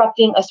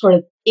constructing a sort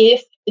of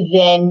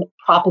if-then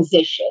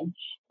proposition.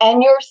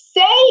 And you're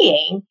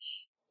saying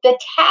the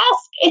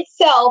task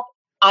itself,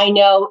 I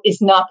know,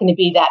 is not going to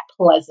be that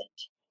pleasant.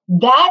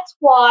 That's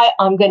why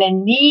I'm going to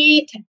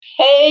need to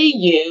pay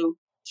you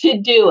to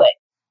do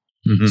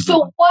it. Mm-hmm.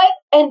 So what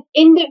an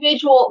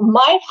individual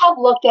might have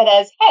looked at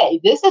as,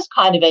 hey, this is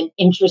kind of an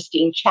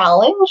interesting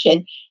challenge.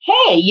 And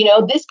hey,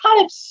 this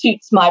kind of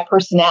suits my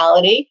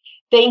personality.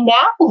 They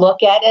now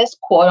look at as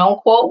quote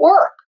unquote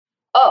work.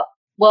 Oh,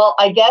 well,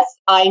 I guess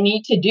I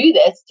need to do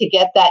this to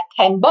get that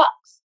 $10.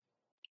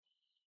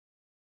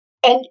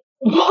 And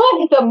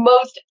one of the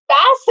most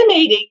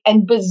fascinating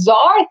and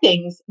bizarre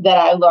things that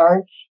I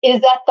learned is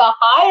that the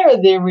higher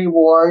the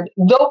reward,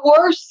 the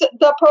worse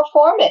the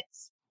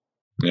performance.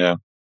 Yeah.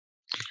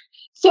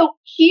 So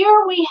here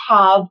we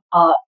have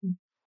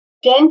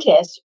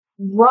dentists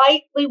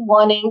rightly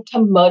wanting to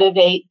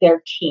motivate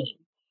their team.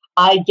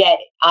 I get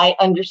it. I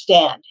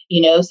understand.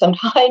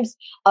 Sometimes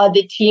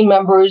the team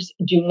members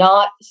do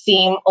not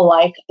seem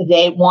like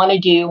they want to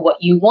do what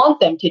you want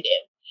them to do.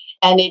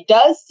 And it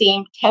does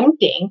seem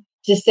tempting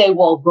to say,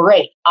 well,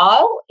 great,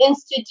 I'll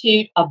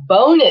institute a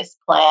bonus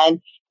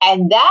plan,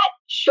 and that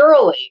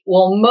surely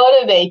will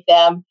motivate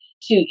them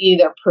to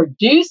either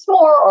produce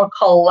more or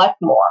collect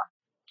more.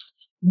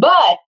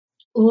 But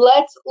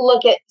let's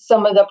look at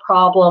some of the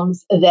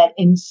problems that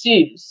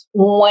ensues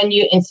when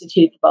you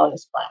institute the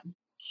bonus plan.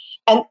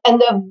 And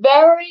the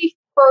very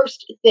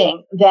first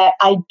thing that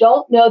I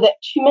don't know that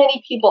too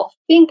many people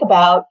think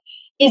about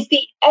is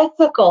the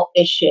ethical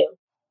issue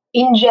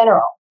in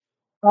general,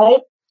 right?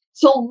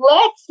 So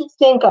let's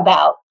think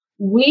about,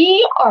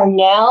 we are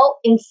now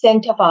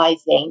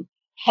incentivizing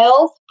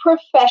health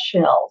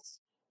professionals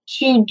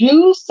to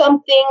do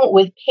something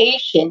with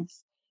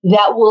patients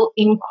that will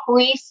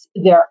increase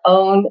their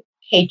own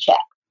paycheck.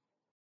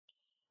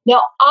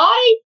 Now,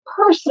 I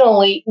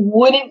personally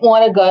wouldn't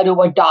want to go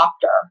to a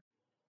doctor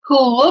who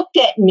looked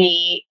at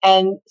me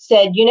and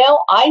said,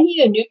 I need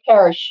a new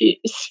pair of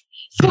shoes.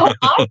 So I'm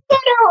going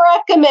to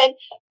recommend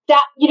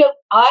that,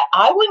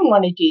 I wouldn't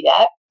want to do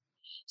that.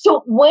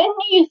 So when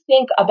you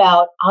think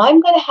about, I'm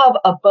going to have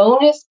a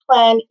bonus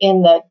plan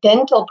in the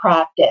dental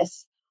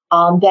practice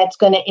that's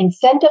going to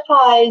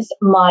incentivize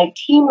my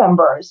team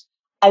members,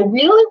 I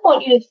really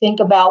want you to think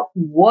about,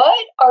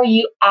 what are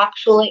you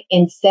actually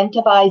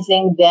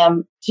incentivizing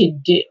them to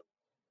do?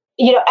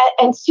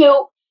 And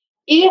so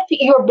if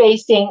you're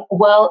basing,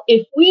 well,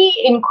 if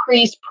we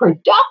increase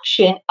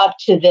production up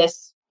to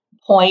this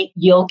point,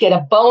 you'll get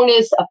a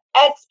bonus of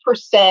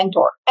X%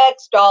 or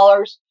X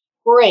dollars.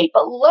 Great.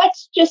 But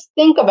let's just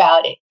think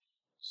about it.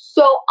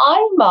 So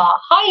I'm a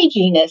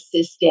hygiene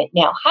assistant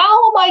now.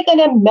 How am I going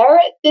to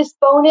merit this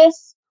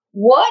bonus?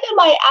 What am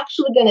I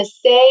actually going to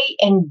say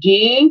and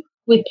do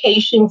with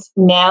patients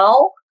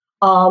now,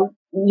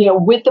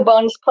 with the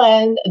bonus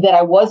plan that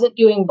I wasn't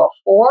doing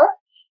before?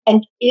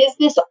 And is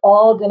this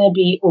all going to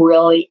be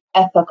really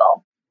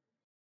ethical?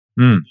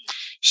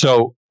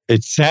 So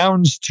it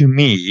sounds to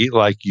me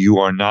like you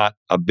are not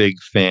a big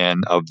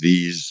fan of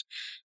these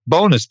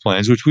bonus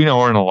plans, which we know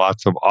are in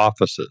lots of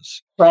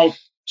offices. Right.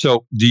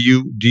 So do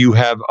you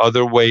have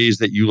other ways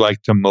that you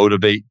like to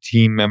motivate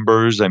team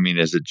members? I mean,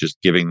 is it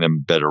just giving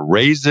them better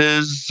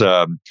raises?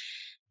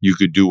 You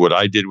could do what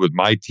I did with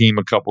my team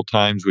a couple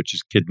times, which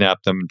is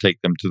kidnap them and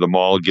take them to the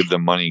mall, give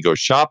them money, go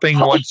shopping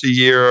once a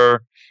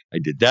year. I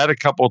did that a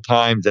couple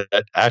times.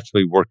 That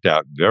actually worked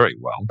out very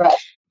well.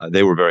 Right.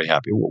 They were very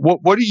happy.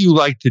 What do you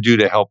like to do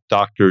to help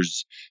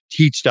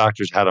teach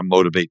doctors how to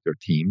motivate their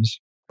teams?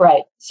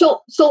 Right.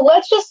 So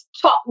let's just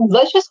talk.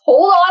 Let's just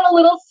hold on a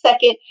little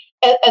second,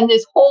 and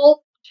this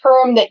whole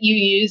term that you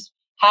use.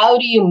 How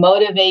do you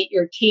motivate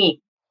your team?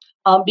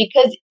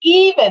 Because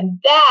even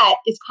that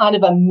is kind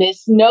of a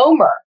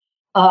misnomer.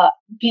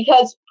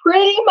 Because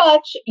pretty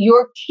much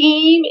your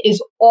team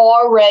is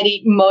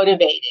already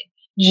motivated,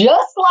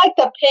 just like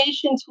the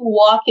patients who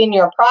walk in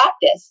your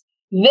practice.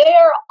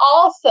 They're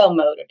also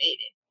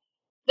motivated.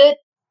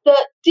 The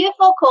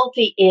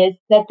difficulty is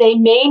that they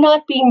may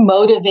not be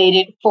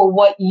motivated for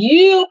what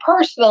you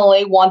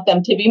personally want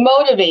them to be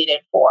motivated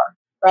for,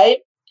 right?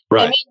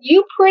 Right. I mean,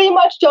 you pretty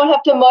much don't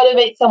have to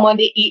motivate someone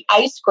to eat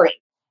ice cream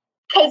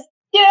because,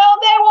 they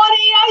want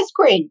to eat ice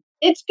cream.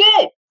 It's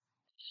good.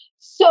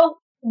 So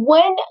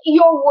when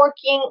you're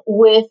working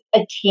with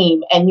a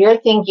team and you're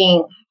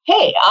thinking,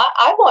 hey,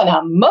 I want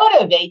to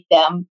motivate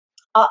them,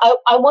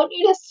 I want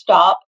you to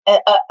stop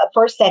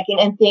for a second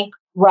and think,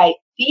 right,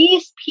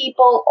 these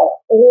people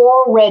are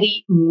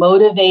already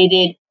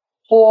motivated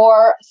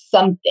for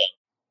something.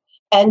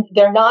 And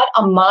they're not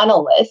a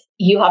monolith.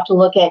 You have to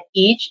look at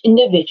each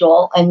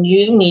individual and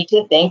you need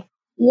to think,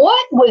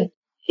 what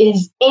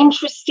is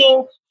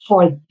interesting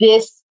for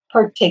this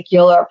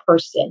particular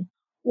person?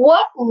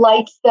 What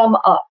lights them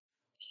up?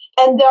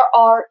 And there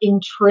are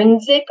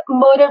intrinsic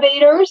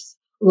motivators.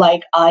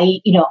 Like I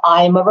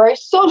am a very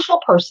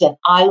social person.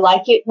 I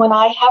like it when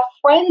I have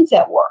friends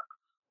at work.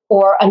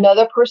 Or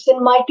another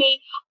person might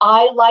be,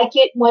 I like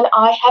it when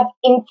I have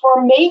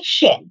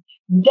information.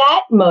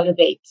 That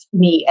motivates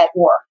me at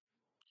work.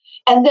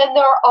 And then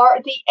there are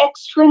the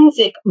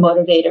extrinsic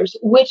motivators,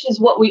 which is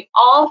what we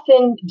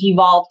often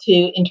devolve to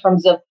in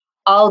terms of,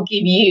 I'll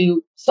give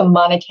you some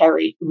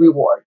monetary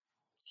reward.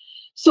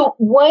 So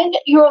when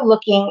you're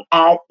looking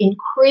at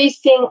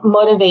increasing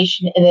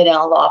motivation in the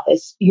dental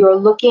office, you're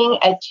looking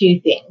at two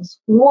things.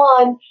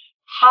 One,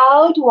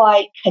 how do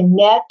I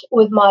connect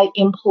with my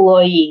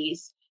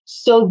employees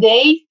so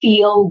they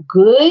feel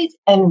good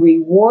and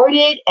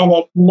rewarded and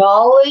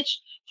acknowledged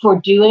for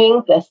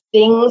doing the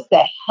things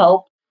that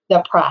help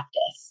the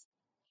practice?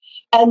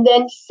 And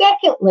then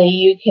secondly,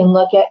 you can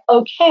look at,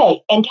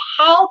 okay, and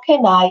how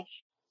can I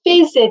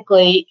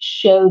physically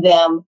show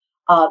them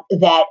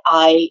that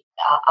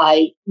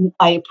I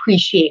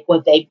appreciate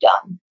what they've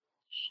done?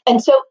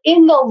 And so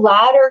in the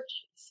latter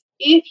case,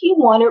 if you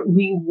want to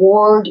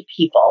reward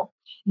people,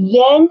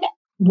 then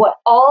what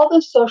all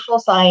the social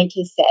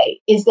scientists say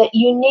is that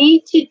you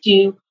need to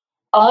do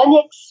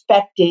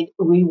unexpected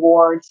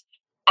rewards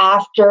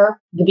after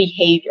the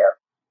behavior.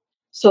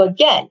 So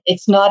again,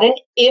 it's not an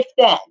if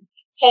then.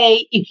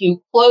 Hey, if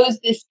you close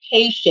this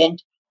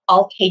patient,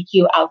 I'll take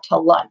you out to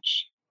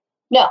lunch.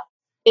 No,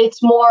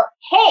 it's more,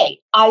 hey,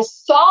 I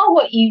saw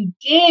what you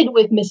did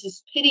with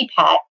Mrs.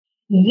 Pittypat.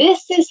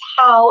 This is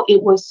how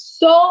it was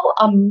so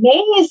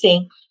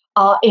amazing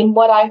in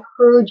what I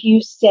heard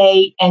you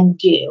say and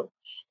do.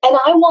 And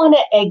I want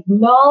to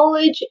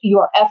acknowledge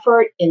your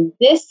effort in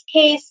this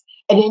case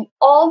and in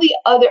all the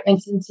other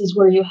instances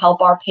where you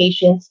help our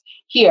patients.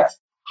 Here,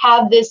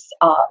 have this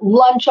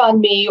lunch on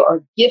me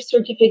or gift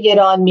certificate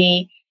on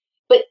me.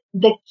 But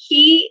the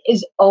key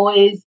is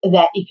always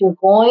that if you're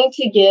going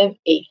to give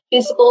a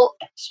physical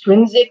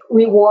extrinsic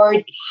reward,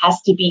 it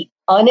has to be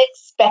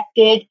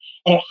unexpected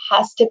and it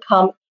has to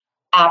come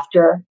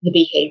after the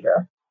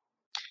behavior.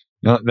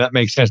 No, that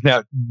makes sense.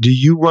 Now, do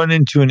you run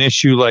into an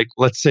issue like,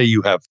 let's say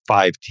you have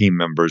 5 team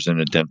members in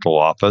a dental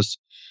office,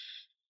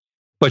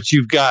 but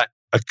you've got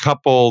a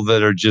couple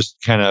that are just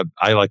kind of,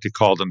 I like to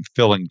call them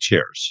filling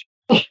chairs.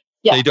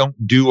 Yeah. They don't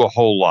do a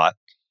whole lot.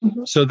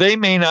 Mm-hmm. So they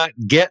may not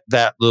get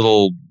that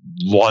little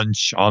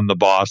lunch on the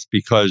boss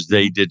because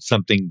they did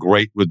something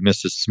great with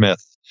Mrs.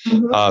 Smith,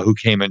 mm-hmm. Who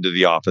came into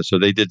the office, or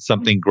they did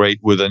something great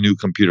with a new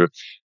computer.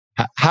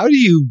 How do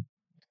you,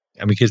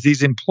 because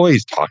these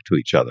employees talk to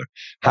each other,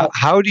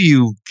 how do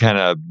you kind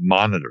of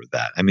monitor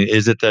that? I mean,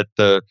 is it that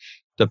the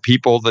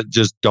people that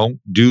just don't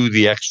do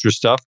the extra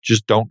stuff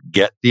just don't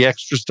get the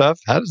extra stuff?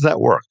 How does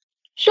that work?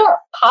 Sure,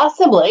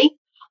 possibly.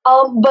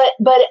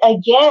 But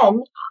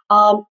again,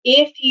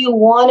 if you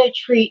want to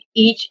treat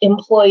each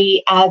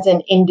employee as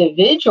an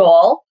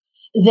individual,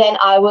 then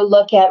I would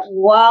look at,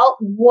 well,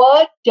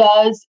 what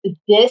does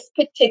this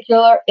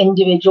particular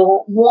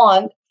individual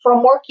want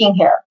from working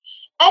here?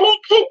 And it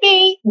could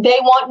be they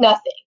want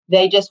nothing.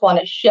 They just want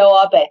to show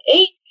up at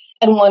 8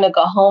 and want to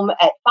go home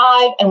at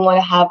 5 and want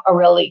to have a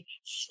really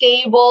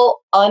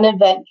stable,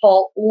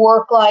 uneventful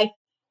work life.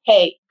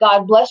 Hey,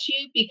 God bless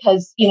you,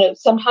 because,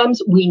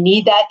 sometimes we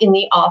need that in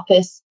the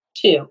office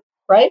too,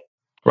 right?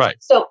 Right.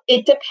 So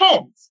it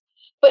depends.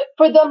 But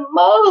for the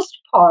most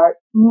part,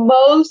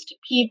 most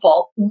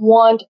people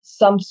want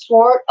some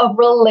sort of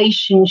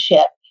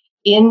relationship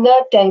in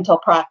the dental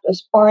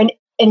practice or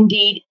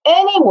indeed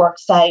any work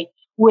site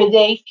where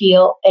they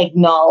feel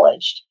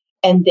acknowledged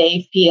and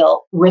they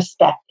feel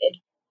respected.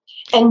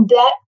 And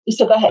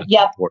so go ahead.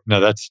 Yeah. No,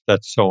 that's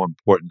so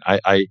important.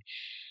 I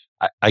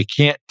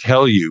can't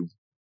tell you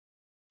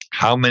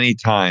how many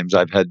times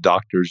I've had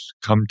doctors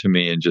come to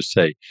me and just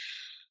say,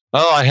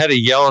 "Oh, I had to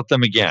yell at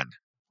them again."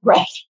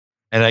 Right.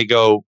 And I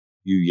go,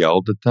 "You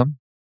yelled at them?"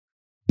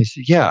 They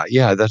said,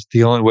 yeah, that's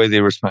the only way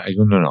they respond. I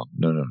go, no.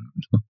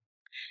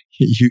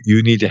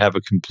 You need to have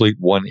a complete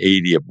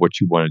 180 of what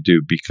you want to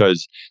do,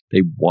 because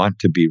they want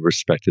to be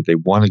respected. They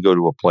want to go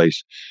to a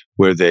place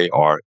where they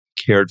are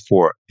cared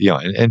for,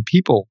 and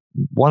people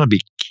want to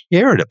be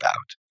cared about.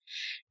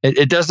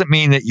 It doesn't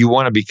mean that you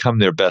want to become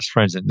their best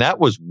friends. And that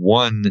was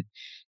one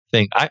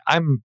thing. I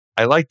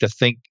like to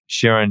think,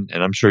 Sharyn,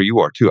 and I'm sure you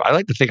are too, I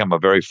like to think I'm a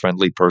very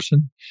friendly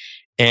person.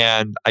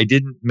 And I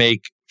didn't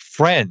make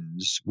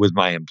friends with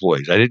my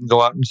employees. I didn't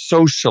go out and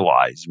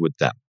socialize with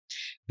them.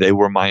 They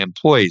were my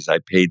employees. I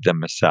paid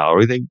them a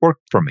salary. They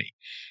worked for me.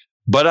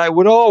 But I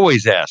would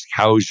always ask,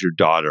 how's your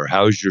daughter?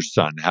 How's your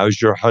son?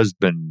 How's your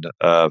husband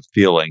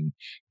feeling?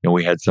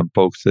 We had some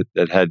folks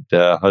that had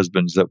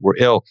husbands that were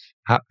ill.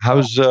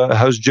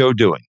 How's Joe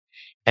doing?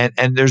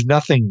 And there's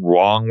nothing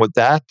wrong with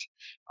that.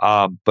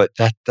 But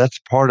that's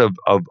part of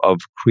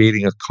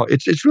creating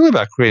it's really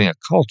about creating a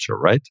culture,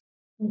 right?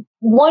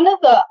 One of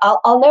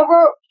I'll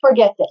never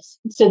forget this.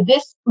 So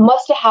this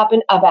must have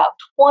happened about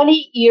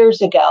 20 years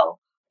ago.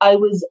 I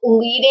was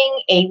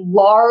leading a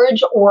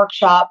large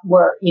workshop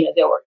where,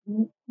 there were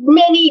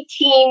many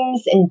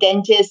teams and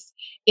dentists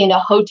in a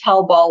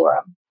hotel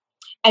ballroom.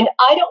 And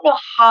I don't know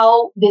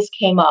how this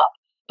came up,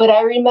 but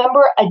I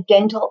remember a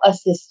dental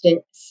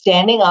assistant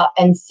standing up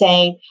and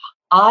saying,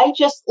 I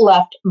just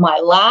left my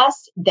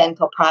last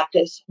dental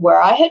practice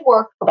where I had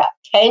worked for about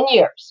 10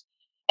 years.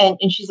 And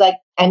she's like,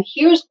 and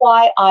here's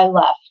why I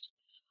left.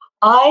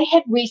 I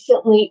had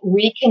recently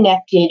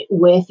reconnected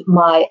with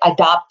my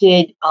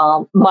adopted,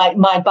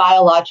 my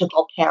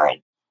biological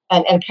parent.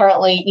 And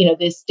apparently,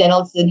 this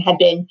dental assistant had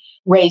been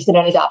raised in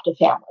an adoptive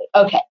family.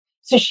 Okay.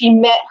 So she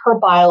met her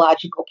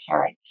biological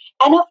parent.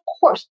 And of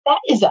course, that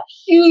is a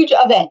huge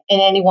event in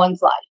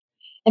anyone's life.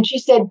 And she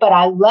said, but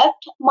I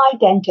left my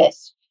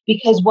dentist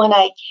because when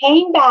I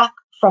came back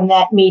from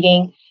that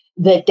meeting,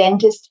 the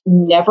dentist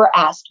never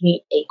asked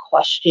me a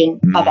question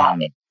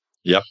about it.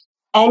 Yep.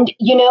 And,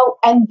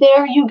 and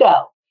there you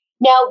go.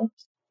 Now,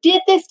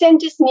 did this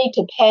dentist need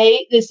to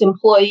pay this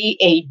employee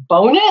a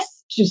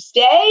bonus to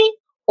stay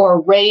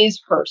or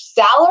raise her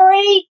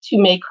salary to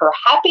make her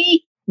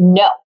happy?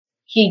 No.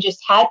 He just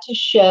had to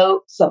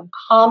show some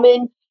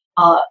common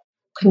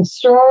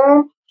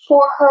concern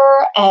for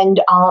her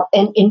and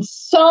in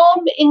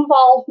some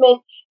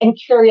involvement and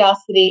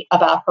curiosity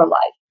about her life.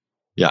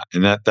 Yeah,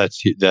 and that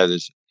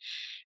is,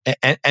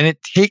 and it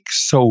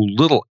takes so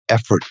little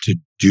effort to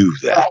do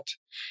that. Right.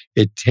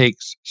 It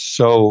takes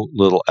so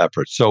little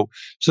effort. So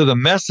the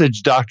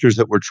message, doctors,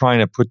 that we're trying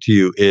to put to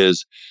you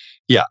is,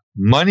 yeah,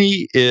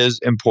 money is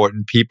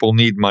important. People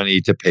need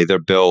money to pay their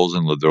bills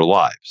and live their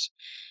lives.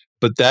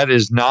 But that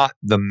is not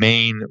the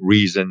main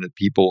reason that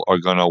people are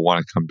going to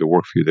want to come to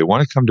work for you. They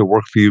want to come to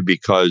work for you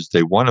because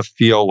they want to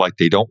feel like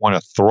they don't want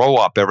to throw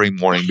up every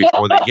morning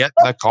before they get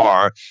in the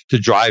car to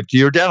drive to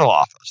your dental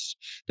office.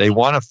 They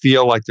want to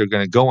feel like they're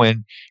going to go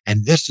in,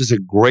 and this is a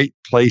great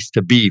place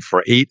to be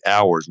for 8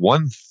 hours.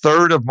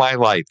 1/3 of my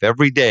life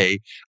every day,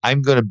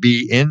 I'm going to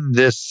be in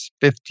this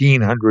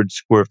 1,500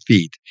 square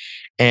feet.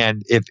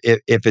 And if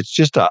it's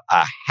just a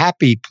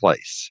happy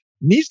place,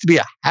 it needs to be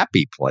a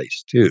happy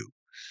place too.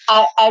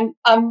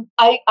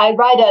 I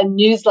write a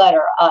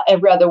newsletter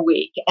every other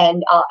week,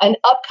 and an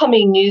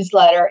upcoming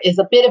newsletter is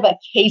a bit of a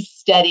case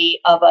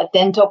study of a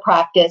dental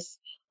practice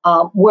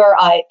where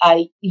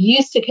I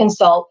used to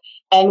consult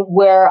and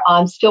where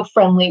I'm still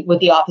friendly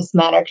with the office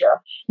manager.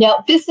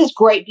 Now, this is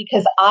great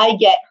because I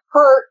get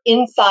her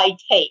inside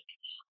take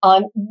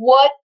on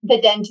what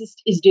the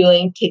dentist is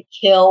doing to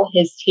kill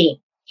his team.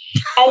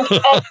 And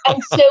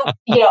so,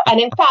 and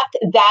in fact,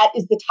 that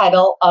is the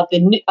title of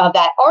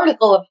that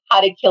article of How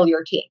to Kill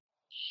Your Team.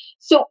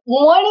 So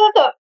one of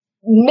the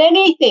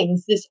many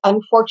things this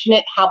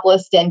unfortunate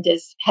hapless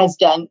dentist has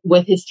done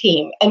with his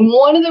team, and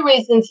one of the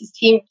reasons his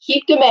team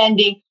keep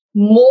demanding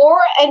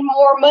more and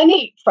more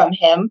money from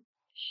him,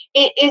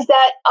 is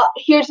that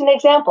here's an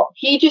example.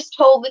 He just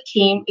told the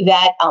team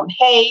that,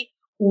 hey,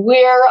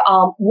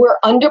 we're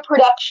under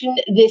production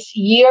this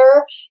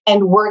year,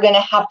 and we're going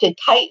to have to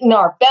tighten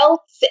our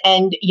belts,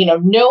 and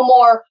no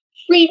more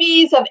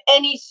freebies of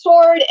any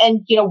sort.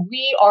 And,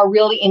 we are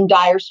really in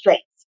dire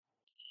straits.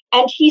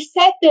 And he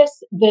said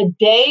this the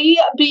day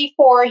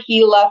before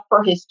he left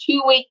for his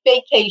 2-week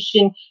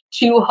vacation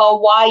to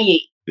Hawaii.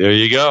 There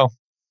you go.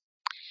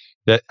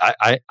 That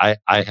I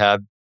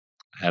had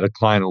a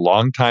client a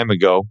long time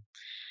ago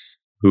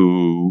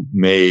who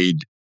made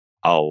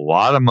a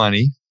lot of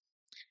money,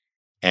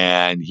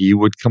 and he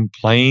would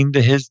complain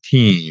to his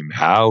team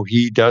how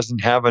he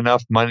doesn't have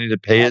enough money to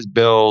pay his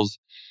bills.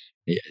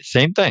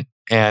 Same thing.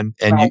 And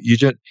Right. you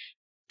just,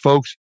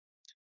 folks,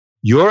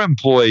 your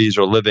employees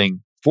are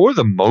living for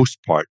the most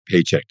part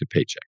paycheck to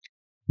paycheck.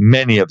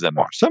 Many of them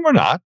are. Some are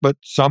not, but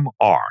some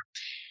are.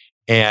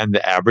 And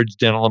the average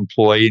dental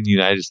employee in the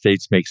United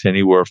States makes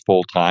anywhere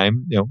full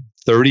time,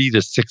 $30,000 to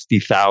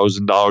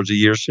 $60,000 a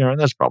year, Sharyn.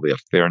 That's probably a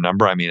fair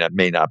number. I mean, that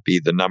may not be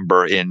the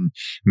number in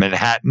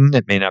Manhattan.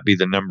 It may not be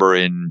the number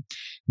in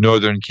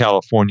Northern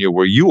California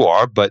where you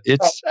are, but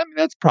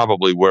that's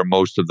probably where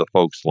most of the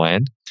folks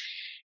land.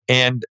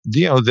 And,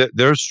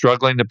 they're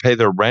struggling to pay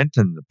their rent,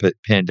 and the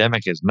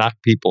pandemic has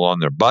knocked people on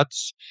their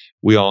butts.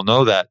 We all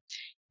know that.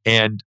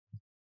 And,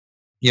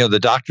 the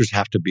doctors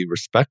have to be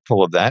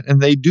respectful of that,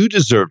 and they do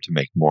deserve to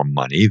make more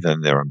money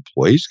than their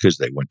employees because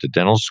they went to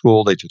dental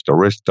school. They took the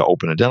risk to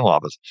open a dental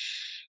office.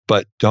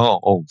 But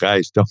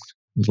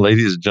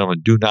ladies and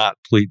gentlemen, do not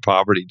plead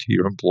poverty to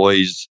your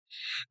employees.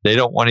 They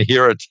don't want to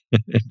hear it.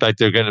 In fact,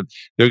 they're going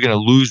to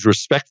lose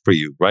respect for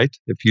you, right?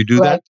 If you do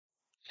that.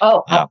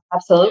 Oh, yeah.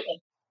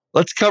 Absolutely.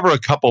 Let's cover a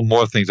couple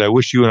more things. I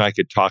wish you and I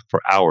could talk for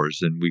hours,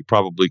 and we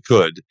probably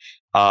could,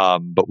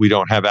 but we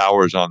don't have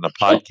hours on the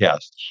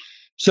podcast.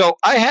 So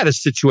I had a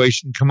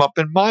situation come up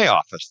in my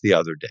office the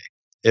other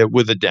day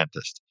with a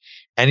dentist.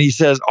 And he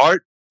says,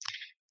 Art,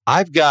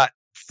 I've got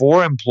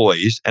 4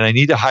 employees and I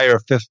need to hire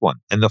a 5th one.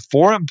 And the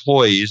 4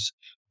 employees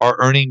are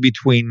earning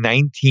between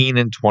 $19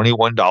 and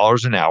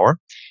 $21 an hour.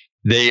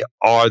 They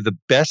are the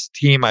best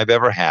team I've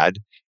ever had.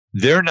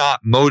 They're not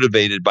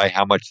motivated by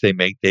how much they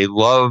make. They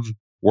love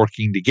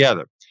working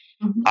together.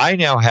 Mm-hmm. I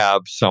now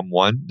have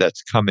someone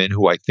that's come in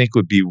who I think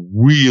would be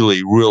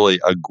really, really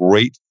a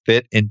great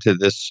fit into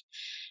this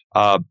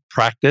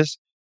practice,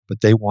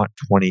 but they want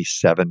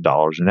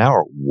 $27 an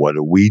hour. What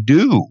do we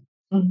do?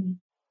 Mm-hmm.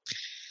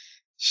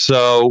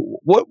 So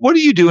what do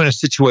you do in a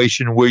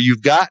situation where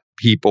you've got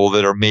people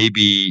that are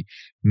maybe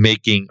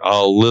making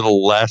a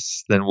little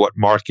less than what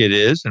market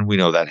is? And we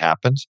know that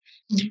happens.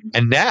 Mm-hmm.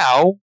 And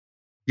now,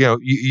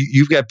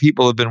 you've got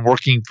people who have been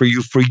working for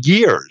you for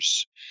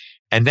years.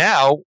 And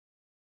now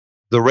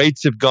the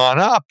rates have gone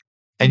up,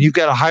 and you've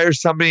got to hire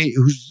somebody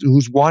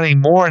who's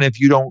wanting more. And if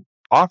you don't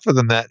offer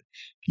them that,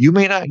 you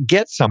may not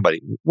get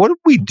somebody. What do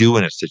we do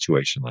in a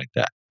situation like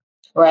that?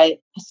 Right.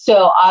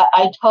 So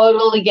I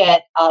totally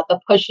get the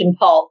push and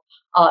pull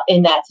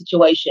in that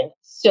situation.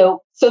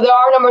 So there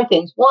are a number of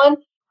things. One,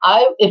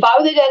 if I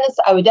were the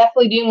dentist, I would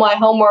definitely do my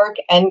homework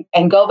and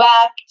go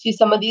back to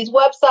some of these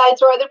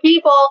websites or other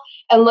people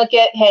and look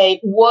at, hey,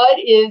 what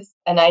is,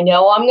 and I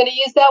know I'm going to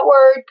use that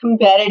word,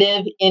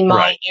 competitive in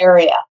my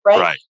area,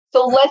 right?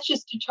 So let's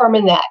just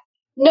determine that.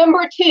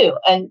 Number 2,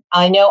 and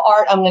I know,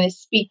 Art, I'm going to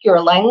speak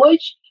your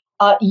language.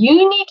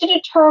 You need to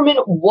determine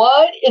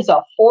what is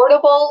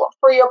affordable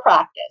for your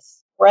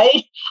practice,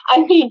 right?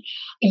 I mean,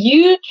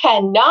 you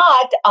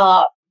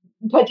cannot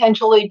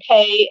potentially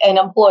pay an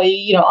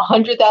employee,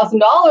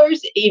 $100,000,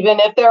 even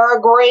if they're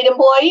a great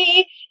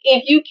employee,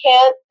 if you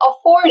can't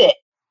afford it.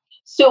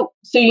 So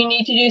you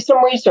need to do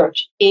some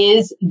research.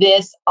 Is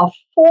this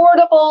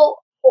affordable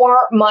for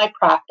my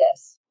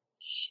practice?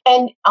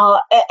 And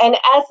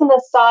as an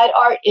aside,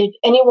 Art, if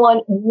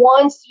anyone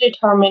wants to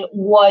determine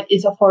what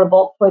is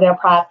affordable for their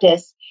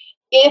practice,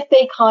 if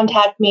they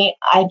contact me,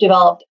 I've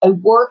developed a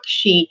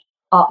worksheet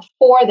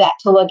for that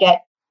to look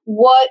at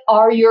what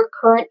are your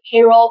current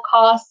payroll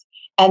costs,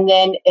 and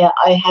then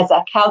it has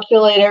a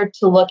calculator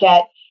to look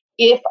at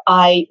if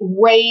I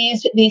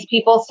raised these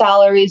people's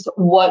salaries,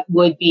 what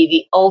would be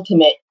the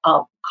ultimate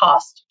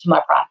cost to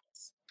my practice.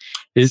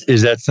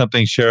 Is that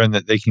something, Sharyn,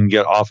 that they can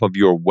get off of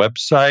your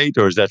website,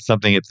 or is that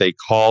something if they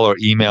call or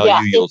email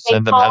you, you'll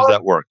send them? How does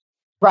that work?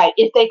 Right.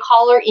 If they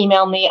call or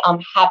email me, I'm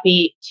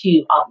happy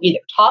to either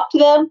talk to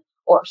them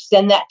or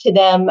send that to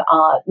them.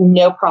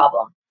 No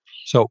problem.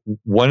 So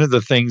one of the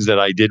things that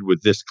I did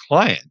with this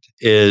client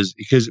is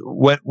because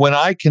when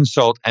I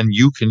consult and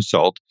you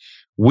consult,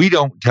 we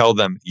don't tell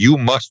them you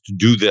must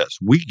do this.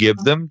 We give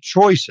them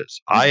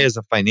choices. I, as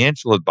a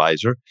financial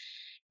advisor,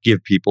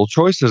 give people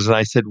choices. And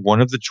I said,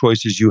 one of the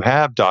choices you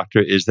have,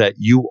 doctor, is that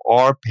you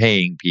are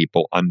paying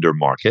people under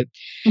market.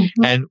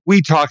 Mm-hmm. And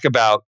we talk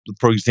about,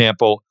 for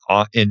example,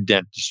 in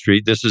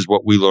dentistry, this is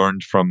what we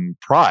learned from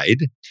Pride.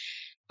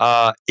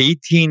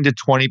 18 to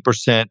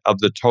 20% of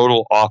the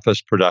total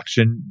office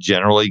production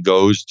generally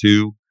goes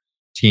to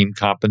team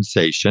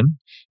compensation,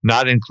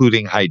 not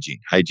including hygiene.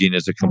 Hygiene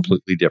is a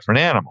completely different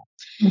animal.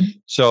 Mm-hmm.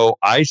 So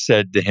I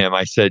said to him,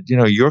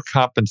 your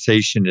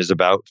compensation is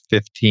about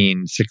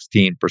 15,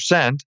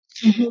 16%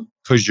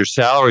 because your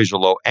salaries are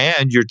low,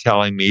 and you're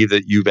telling me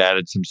that you've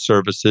added some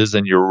services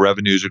and your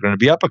revenues are going to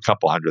be up a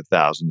couple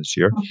 $100,000 this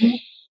year. Mm-hmm.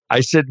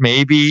 I said,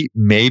 maybe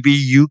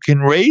you can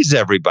raise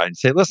everybody and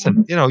say,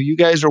 listen, you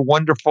guys are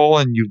wonderful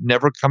and you've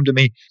never come to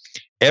me.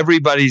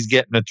 Everybody's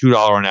getting a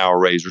 $2 an hour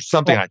raise or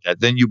something like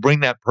that. Then you bring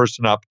that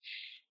person up.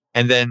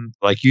 And then,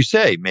 like you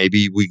say,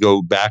 maybe we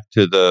go back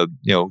to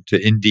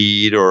to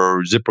Indeed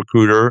or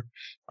ZipRecruiter,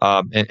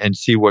 and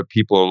see what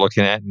people are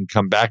looking at and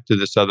come back to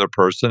this other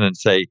person and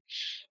say,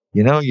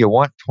 you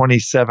want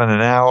 27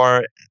 an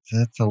hour.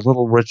 That's a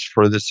little rich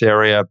for this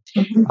area.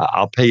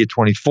 I'll pay you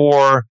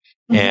 24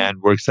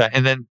 and we're excited.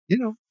 And then,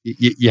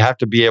 you have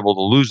to be able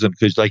to lose them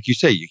because like you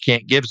say, you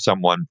can't give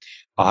someone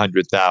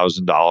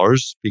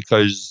 $100,000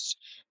 because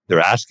they're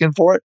asking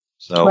for it.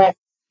 So, right.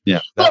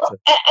 Yeah. Well,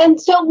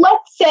 and so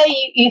let's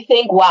say you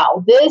think,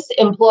 wow, this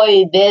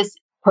employee, this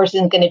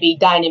person's going to be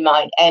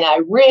dynamite and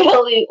I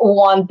really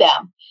want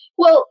them.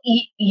 Well,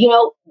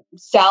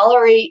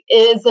 salary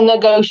is a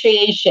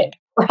negotiation,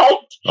 right?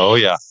 Oh,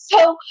 yeah.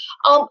 So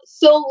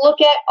look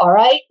at, all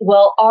right,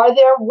 well, are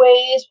there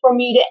ways for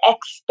me to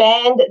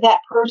expand that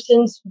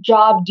person's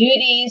job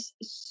duties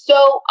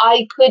so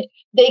they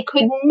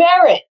could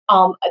merit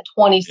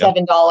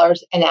 $27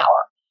 an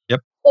hour? Yep.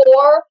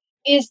 Or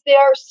is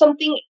there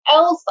something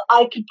else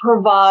I could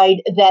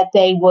provide that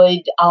they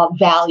would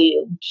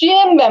value?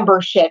 Gym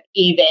membership,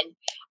 even,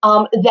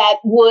 that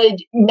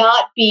would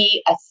not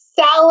be a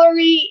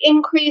salary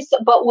increase,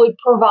 but would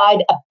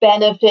provide a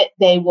benefit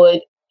they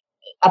would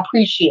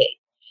appreciate.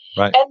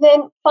 Right. And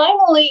then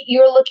finally,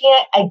 you're looking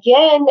at,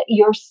 again,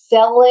 you're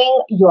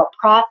selling your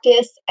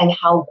practice and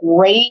how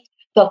great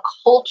the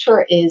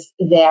culture is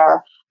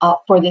there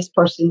for this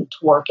person to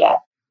work at.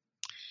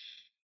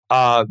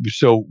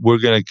 So we're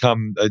going to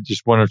come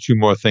just one or two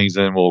more things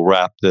and then we'll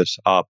wrap this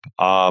up.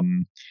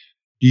 Do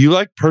you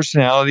like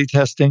personality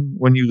testing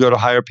when you go to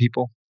hire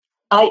people?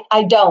 I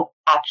don't,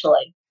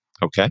 actually.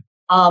 Okay.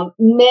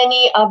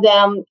 Many of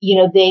them,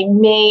 they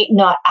may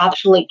not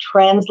actually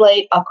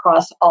translate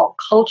across all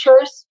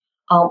cultures,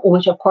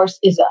 which of course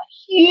is a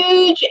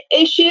huge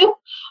issue.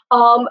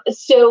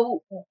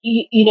 So,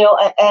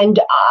 and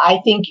I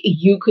think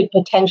you could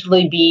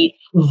potentially be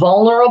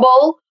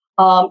vulnerable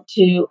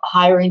to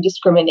hiring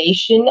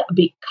discrimination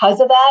because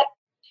of that.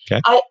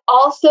 Okay. I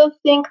also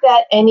think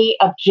that any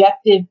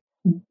objective,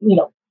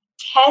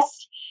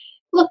 test,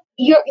 look,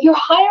 you're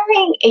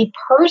hiring a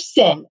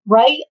person,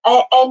 right?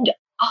 And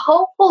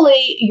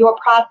hopefully your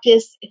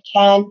practice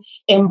can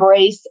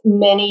embrace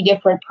many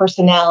different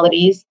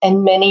personalities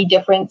and many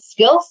different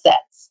skill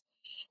sets.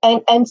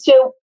 And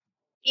so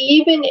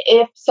even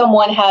if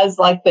someone has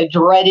like the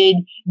dreaded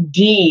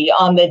D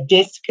on the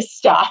disc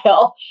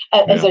style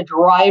as a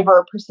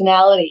driver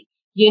personality,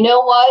 you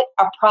know what?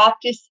 A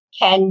practice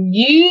can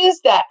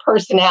use that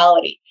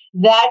personality.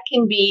 That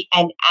can be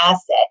an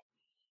asset.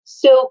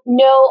 So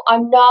no,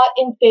 I'm not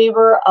in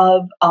favor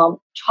of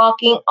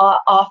chalking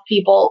off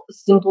people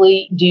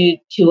simply due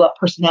to a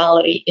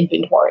personality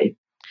inventory.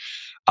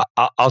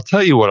 I'll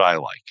tell you what I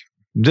like.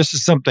 This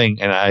is something,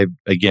 and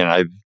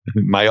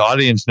my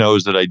audience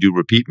knows that I do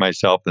repeat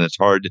myself, and it's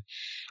hard.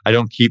 I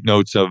don't keep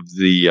notes of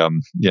the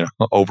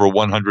over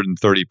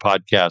 130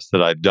 podcasts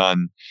that I've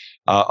done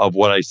of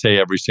what I say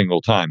every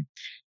single time.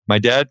 My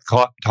dad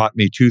taught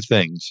me two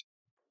things.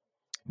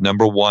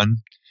 Number one,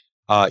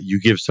 you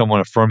give someone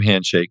a firm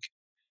handshake,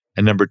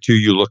 and number two,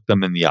 you look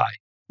them in the eye.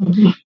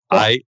 Mm-hmm.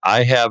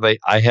 I have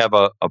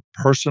a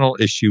personal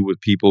issue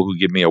with people who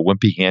give me a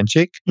wimpy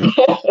handshake.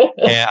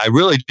 And I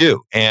really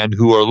do, and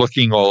who are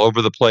looking all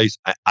over the place.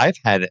 I've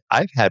had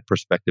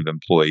prospective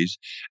employees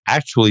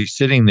actually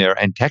sitting there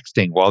and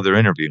texting while they're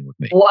interviewing with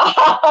me.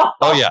 Wow!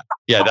 Oh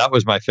yeah, that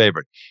was my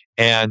favorite.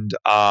 And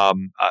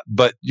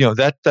but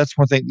that's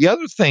one thing. The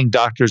other thing,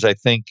 doctors, I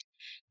think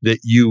that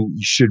you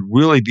should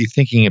really be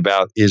thinking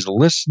about is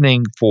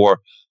listening for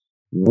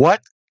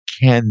what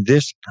can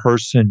this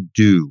person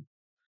do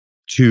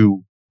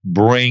to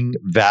bring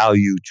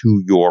value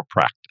to your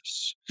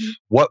practice.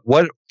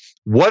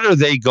 What are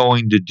they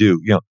going to do?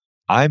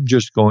 I'm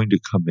just going to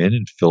come in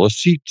and fill a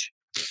seat,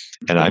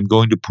 and I'm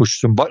going to push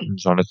some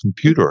buttons on a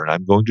computer, and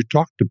I'm going to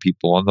talk to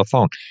people on the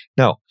phone.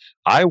 No,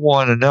 I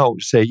want to know,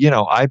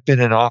 I've been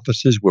in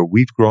offices where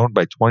we've grown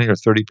by 20 or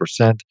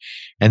 30%,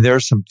 and there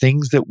are some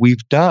things that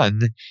we've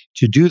done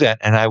to do that,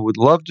 and I would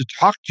love to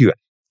talk to you.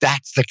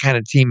 That's the kind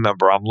of team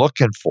member I'm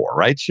looking for,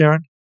 right,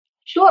 Sharyn?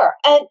 Sure.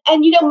 And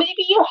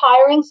maybe you're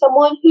hiring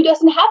someone who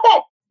doesn't have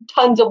that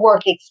tons of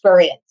work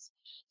experience.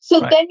 So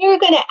then you're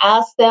going to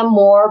ask them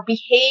more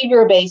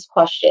behavior-based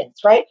questions,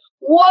 right?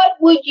 What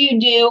would you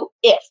do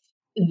if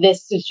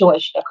this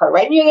situation occurred,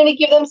 right? And you're going to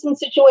give them some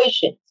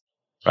situations.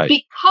 Right.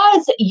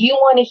 Because you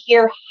want to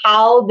hear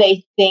how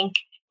they think,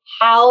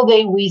 how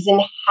they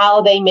reason,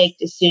 how they make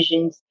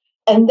decisions,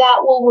 and that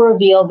will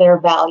reveal their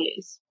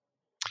values.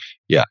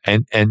 Yeah,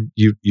 and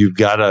you've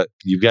got to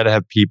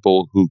have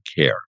people who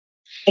care.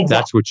 Exactly.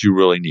 That's what you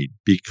really need,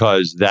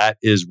 because that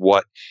is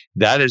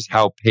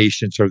how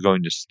patients are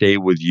going to stay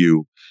with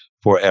you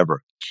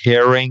forever.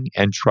 Caring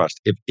and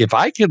trust. If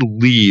I could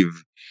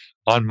leave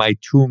on my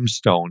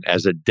tombstone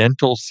as a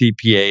dental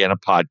CPA and a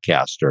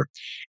podcaster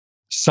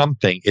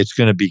something, it's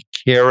going to be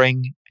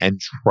caring and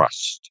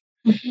trust.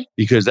 Mhm.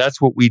 because that's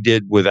what we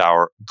did with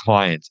our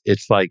clients.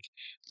 It's like,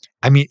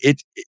 I mean,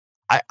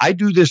 I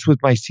do this with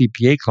my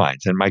CPA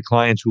clients, and my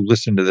clients who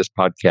listen to this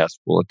podcast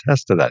will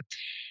attest to that,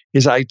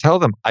 is I tell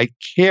them, I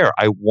care.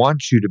 I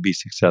want you to be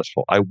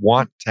successful. I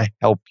want to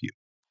help you.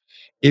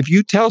 If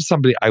you tell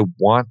somebody, I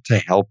want to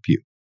help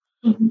you,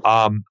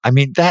 Mhm. I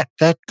mean,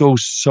 that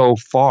goes so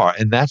far,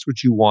 and that's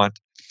what you want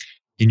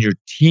in your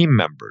team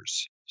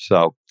members.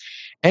 So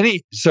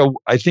I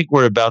think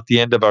we're about the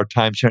end of our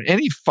time, Sharon.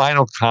 Any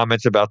final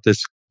comments about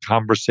this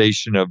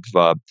conversation of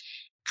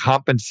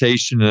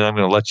compensation? And I'm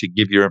going to let you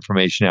give your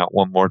information out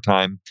one more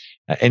time.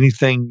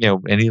 Anything,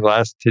 any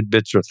last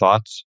tidbits or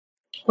thoughts?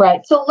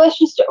 Right. So let's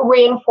just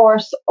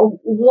reinforce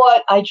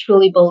what I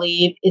truly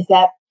believe is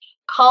that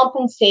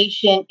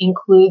compensation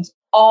includes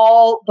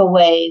all the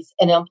ways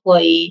an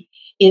employee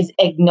is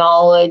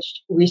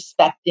acknowledged,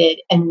 respected,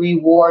 and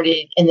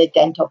rewarded in the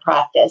dental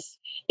practice.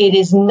 It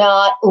is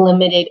not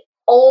limited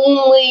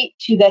only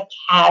to the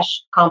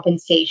cash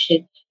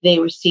compensation they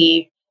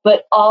receive,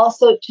 but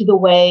also to the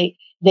way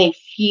they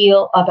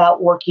feel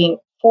about working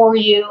for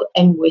you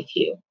and with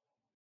you.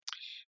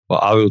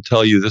 Well, I will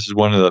tell you, this is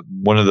one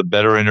of the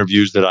better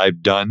interviews that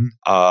I've done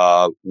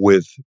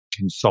with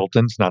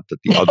consultants. Not that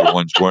the other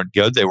ones weren't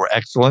good; they were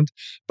excellent,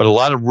 but a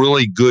lot of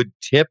really good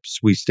tips.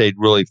 We stayed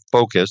really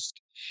focused.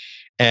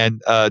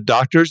 And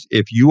doctors,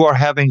 if you are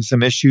having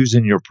some issues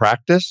in your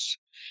practice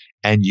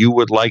and you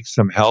would like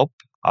some help,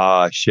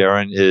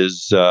 Sharyn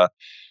is,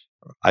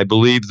 I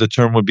believe the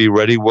term would be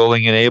ready,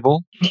 willing, and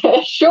able.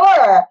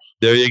 Sure.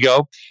 There you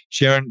go.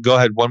 Sharyn, go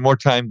ahead one more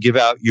time. Give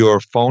out your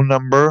phone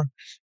number,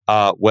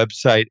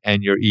 website,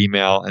 and your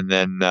email, and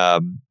then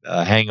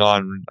hang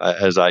on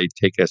as I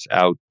take us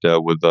out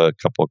with a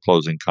couple of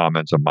closing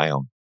comments of my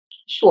own.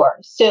 Sure.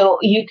 So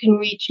you can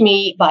reach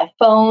me by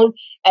phone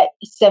at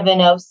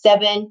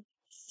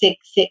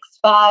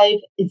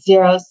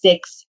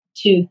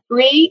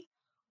 707-665-0623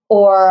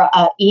 or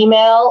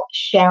email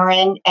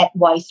Sharyn at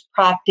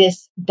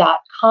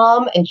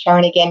weisspractice.com. And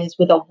Sharyn again is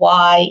with a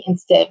Y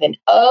instead of an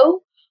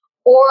O,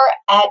 or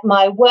at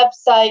my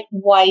website,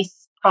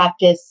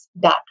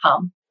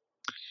 weisspractice.com.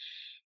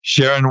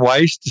 Sharyn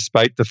Weiss,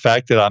 despite the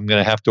fact that I'm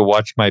going to have to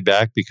watch my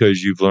back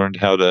because you've learned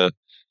how to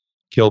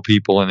kill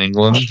people in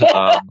England,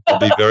 I'll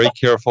be very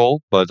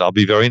careful, but I'll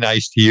be very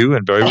nice to you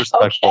and very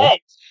respectful. Okay.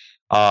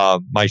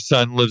 My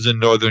son lives in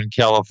Northern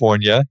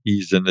California.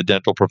 He's in the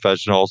dental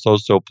profession also,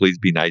 so please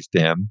be nice to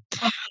him.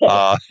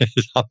 I'll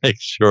make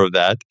sure of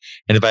that.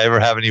 And if I ever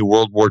have any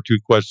World War II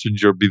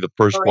questions, you'll be the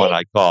first one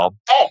I call.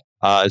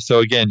 So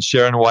again,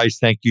 Sharyn Weiss,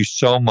 thank you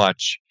so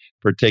much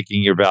for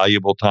taking your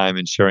valuable time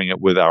and sharing it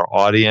with our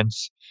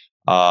audience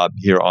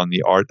here on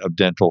the Art of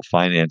Dental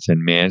Finance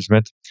and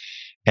Management.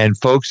 And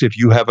folks, if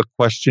you have a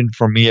question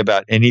for me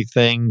about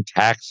anything,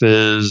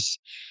 taxes,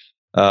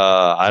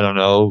 I don't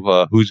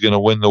know, who's going to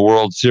win the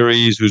World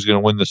Series, who's going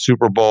to win the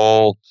Super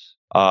Bowl,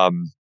 I'll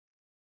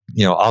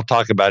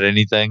talk about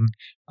anything.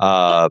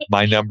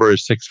 My number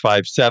is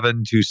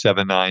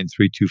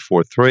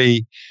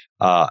 657-279-3243.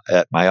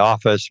 At my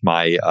office,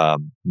 my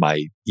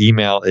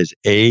email is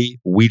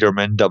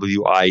awiederman,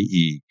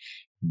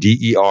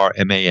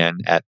 WIEDERMAN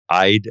at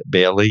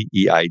eidbailey,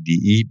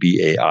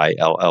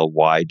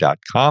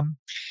 EIDEBAILLY.com.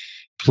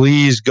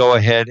 Please go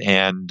ahead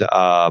and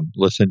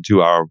listen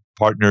to our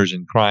partners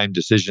in crime,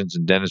 Decisions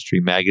in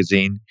Dentistry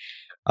magazine.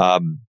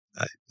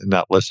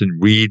 Not listen,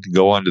 read,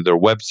 go onto their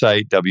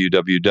website,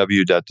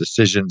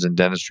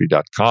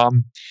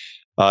 www.decisionsindentistry.com.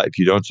 If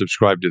you don't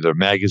subscribe to their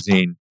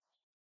magazine,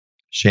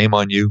 shame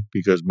on you,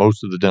 because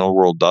most of the dental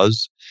world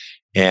does.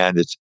 And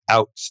it's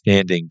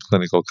outstanding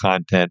clinical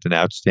content and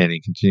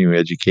outstanding continuing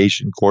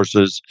education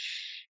courses.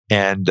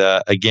 And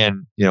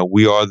again,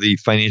 we are the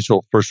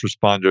financial first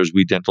responders,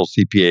 we dental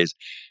CPAs.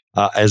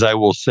 As I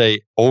will say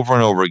over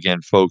and over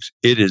again, folks,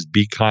 it is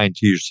be kind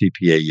to your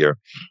CPA year.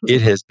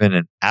 It has been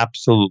an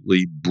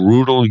absolutely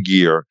brutal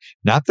year.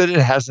 Not that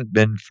it hasn't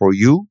been for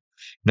you,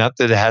 not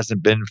that it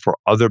hasn't been for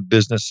other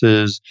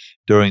businesses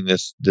during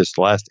this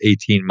last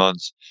 18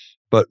 months,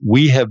 but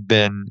we have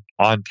been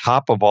on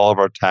top of all of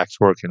our tax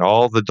work and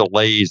all the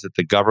delays that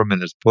the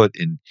government has put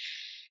in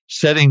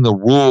setting the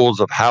rules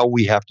of how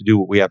we have to do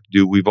what we have to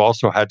do. We've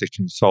also had to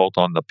consult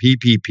on the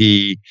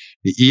PPP,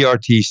 the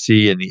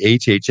ERTC, and the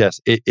HHS.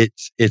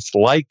 It's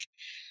like,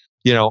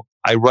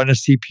 I run a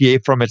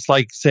CPA firm. It's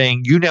like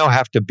saying you now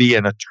have to be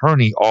an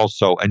attorney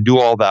also and do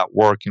all that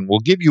work, and we'll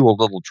give you a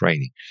little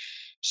training.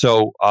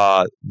 So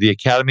the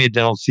Academy of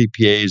Dental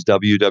CPA is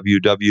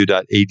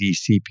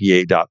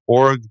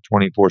www.adcpa.org,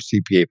 24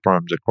 CPA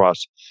firms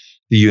across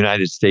the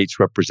United States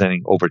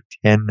representing over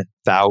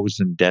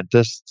 10,000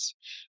 dentists.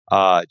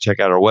 Check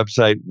out our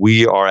website.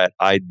 We are at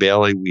Eid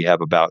Bailey. We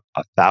have about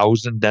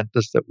 1,000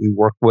 dentists that we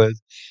work with.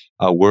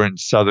 We're in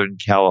Southern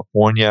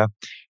California.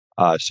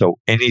 So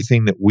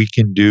anything that we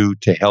can do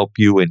to help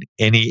you in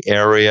any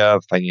area,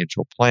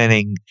 financial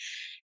planning,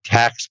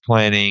 tax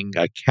planning,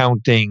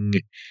 accounting,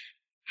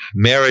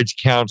 marriage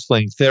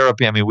counseling,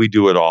 therapy. I mean, we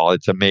do it all.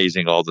 It's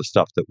amazing, all the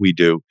stuff that we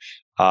do.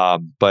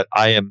 But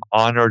I am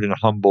honored and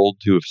humbled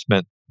to have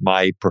spent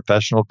my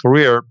professional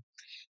career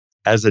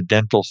as a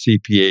dental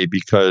CPA,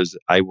 because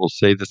I will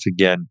say this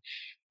again,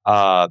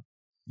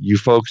 you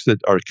folks that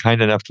are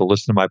kind enough to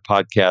listen to my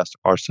podcast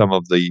are some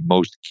of the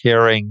most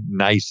caring,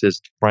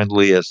 nicest,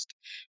 friendliest,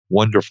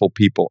 wonderful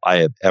people I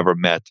have ever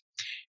met.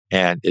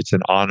 And it's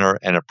an honor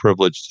and a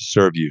privilege to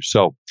serve you.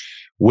 So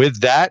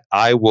with that,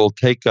 I will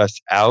take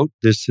us out.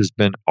 This has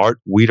been Art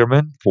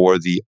Wiederman for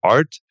the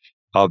Art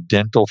of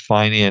Dental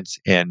Finance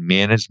and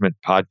Management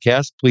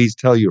podcast. Please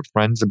tell your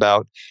friends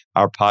about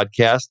our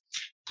podcast.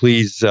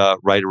 Please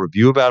write a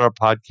review about our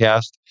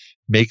podcast.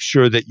 Make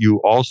sure that you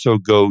also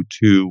go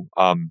to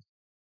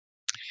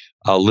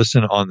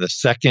listen on the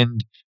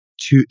second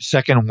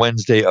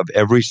Wednesday of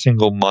every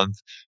single month.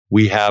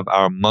 We have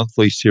our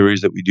monthly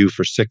series that we do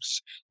for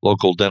 6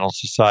 local dental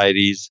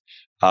societies,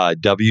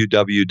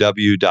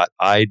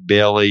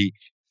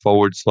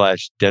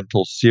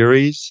 www.eidbailey.com/dental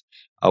series.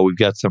 We've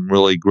got some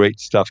really great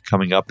stuff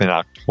coming up in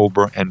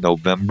October and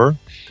November.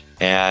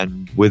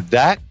 And with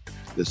that,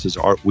 this is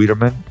Art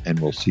Wiederman, and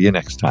we'll see you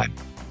next time.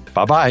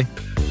 Bye-bye.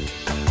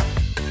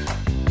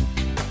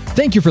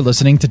 Thank you for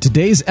listening to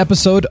today's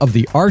episode of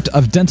the Art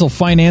of Dental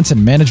Finance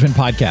and Management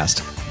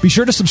podcast. Be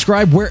sure to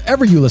subscribe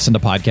wherever you listen to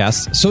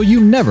podcasts so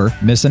you never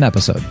miss an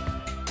episode.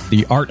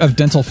 The Art of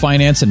Dental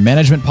Finance and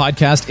Management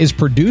podcast is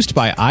produced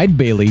by Eid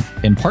Bailey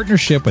in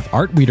partnership with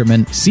Art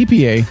Wiederman,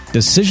 CPA,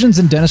 Decisions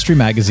in Dentistry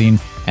Magazine,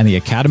 and the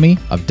Academy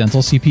of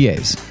Dental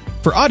CPAs.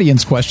 For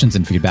audience questions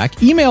and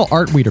feedback, email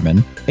Art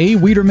Wiederman,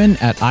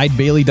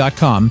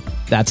 awiederman@eidbailey.com.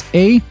 That's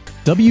AWIEDERMAN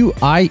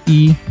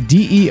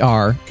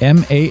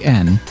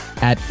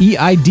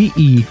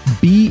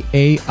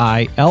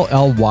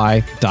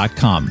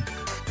 @EIDEBAILLY.com.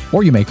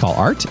 Or you may call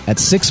Art at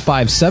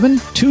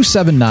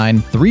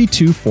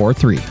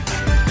 657-279-3243.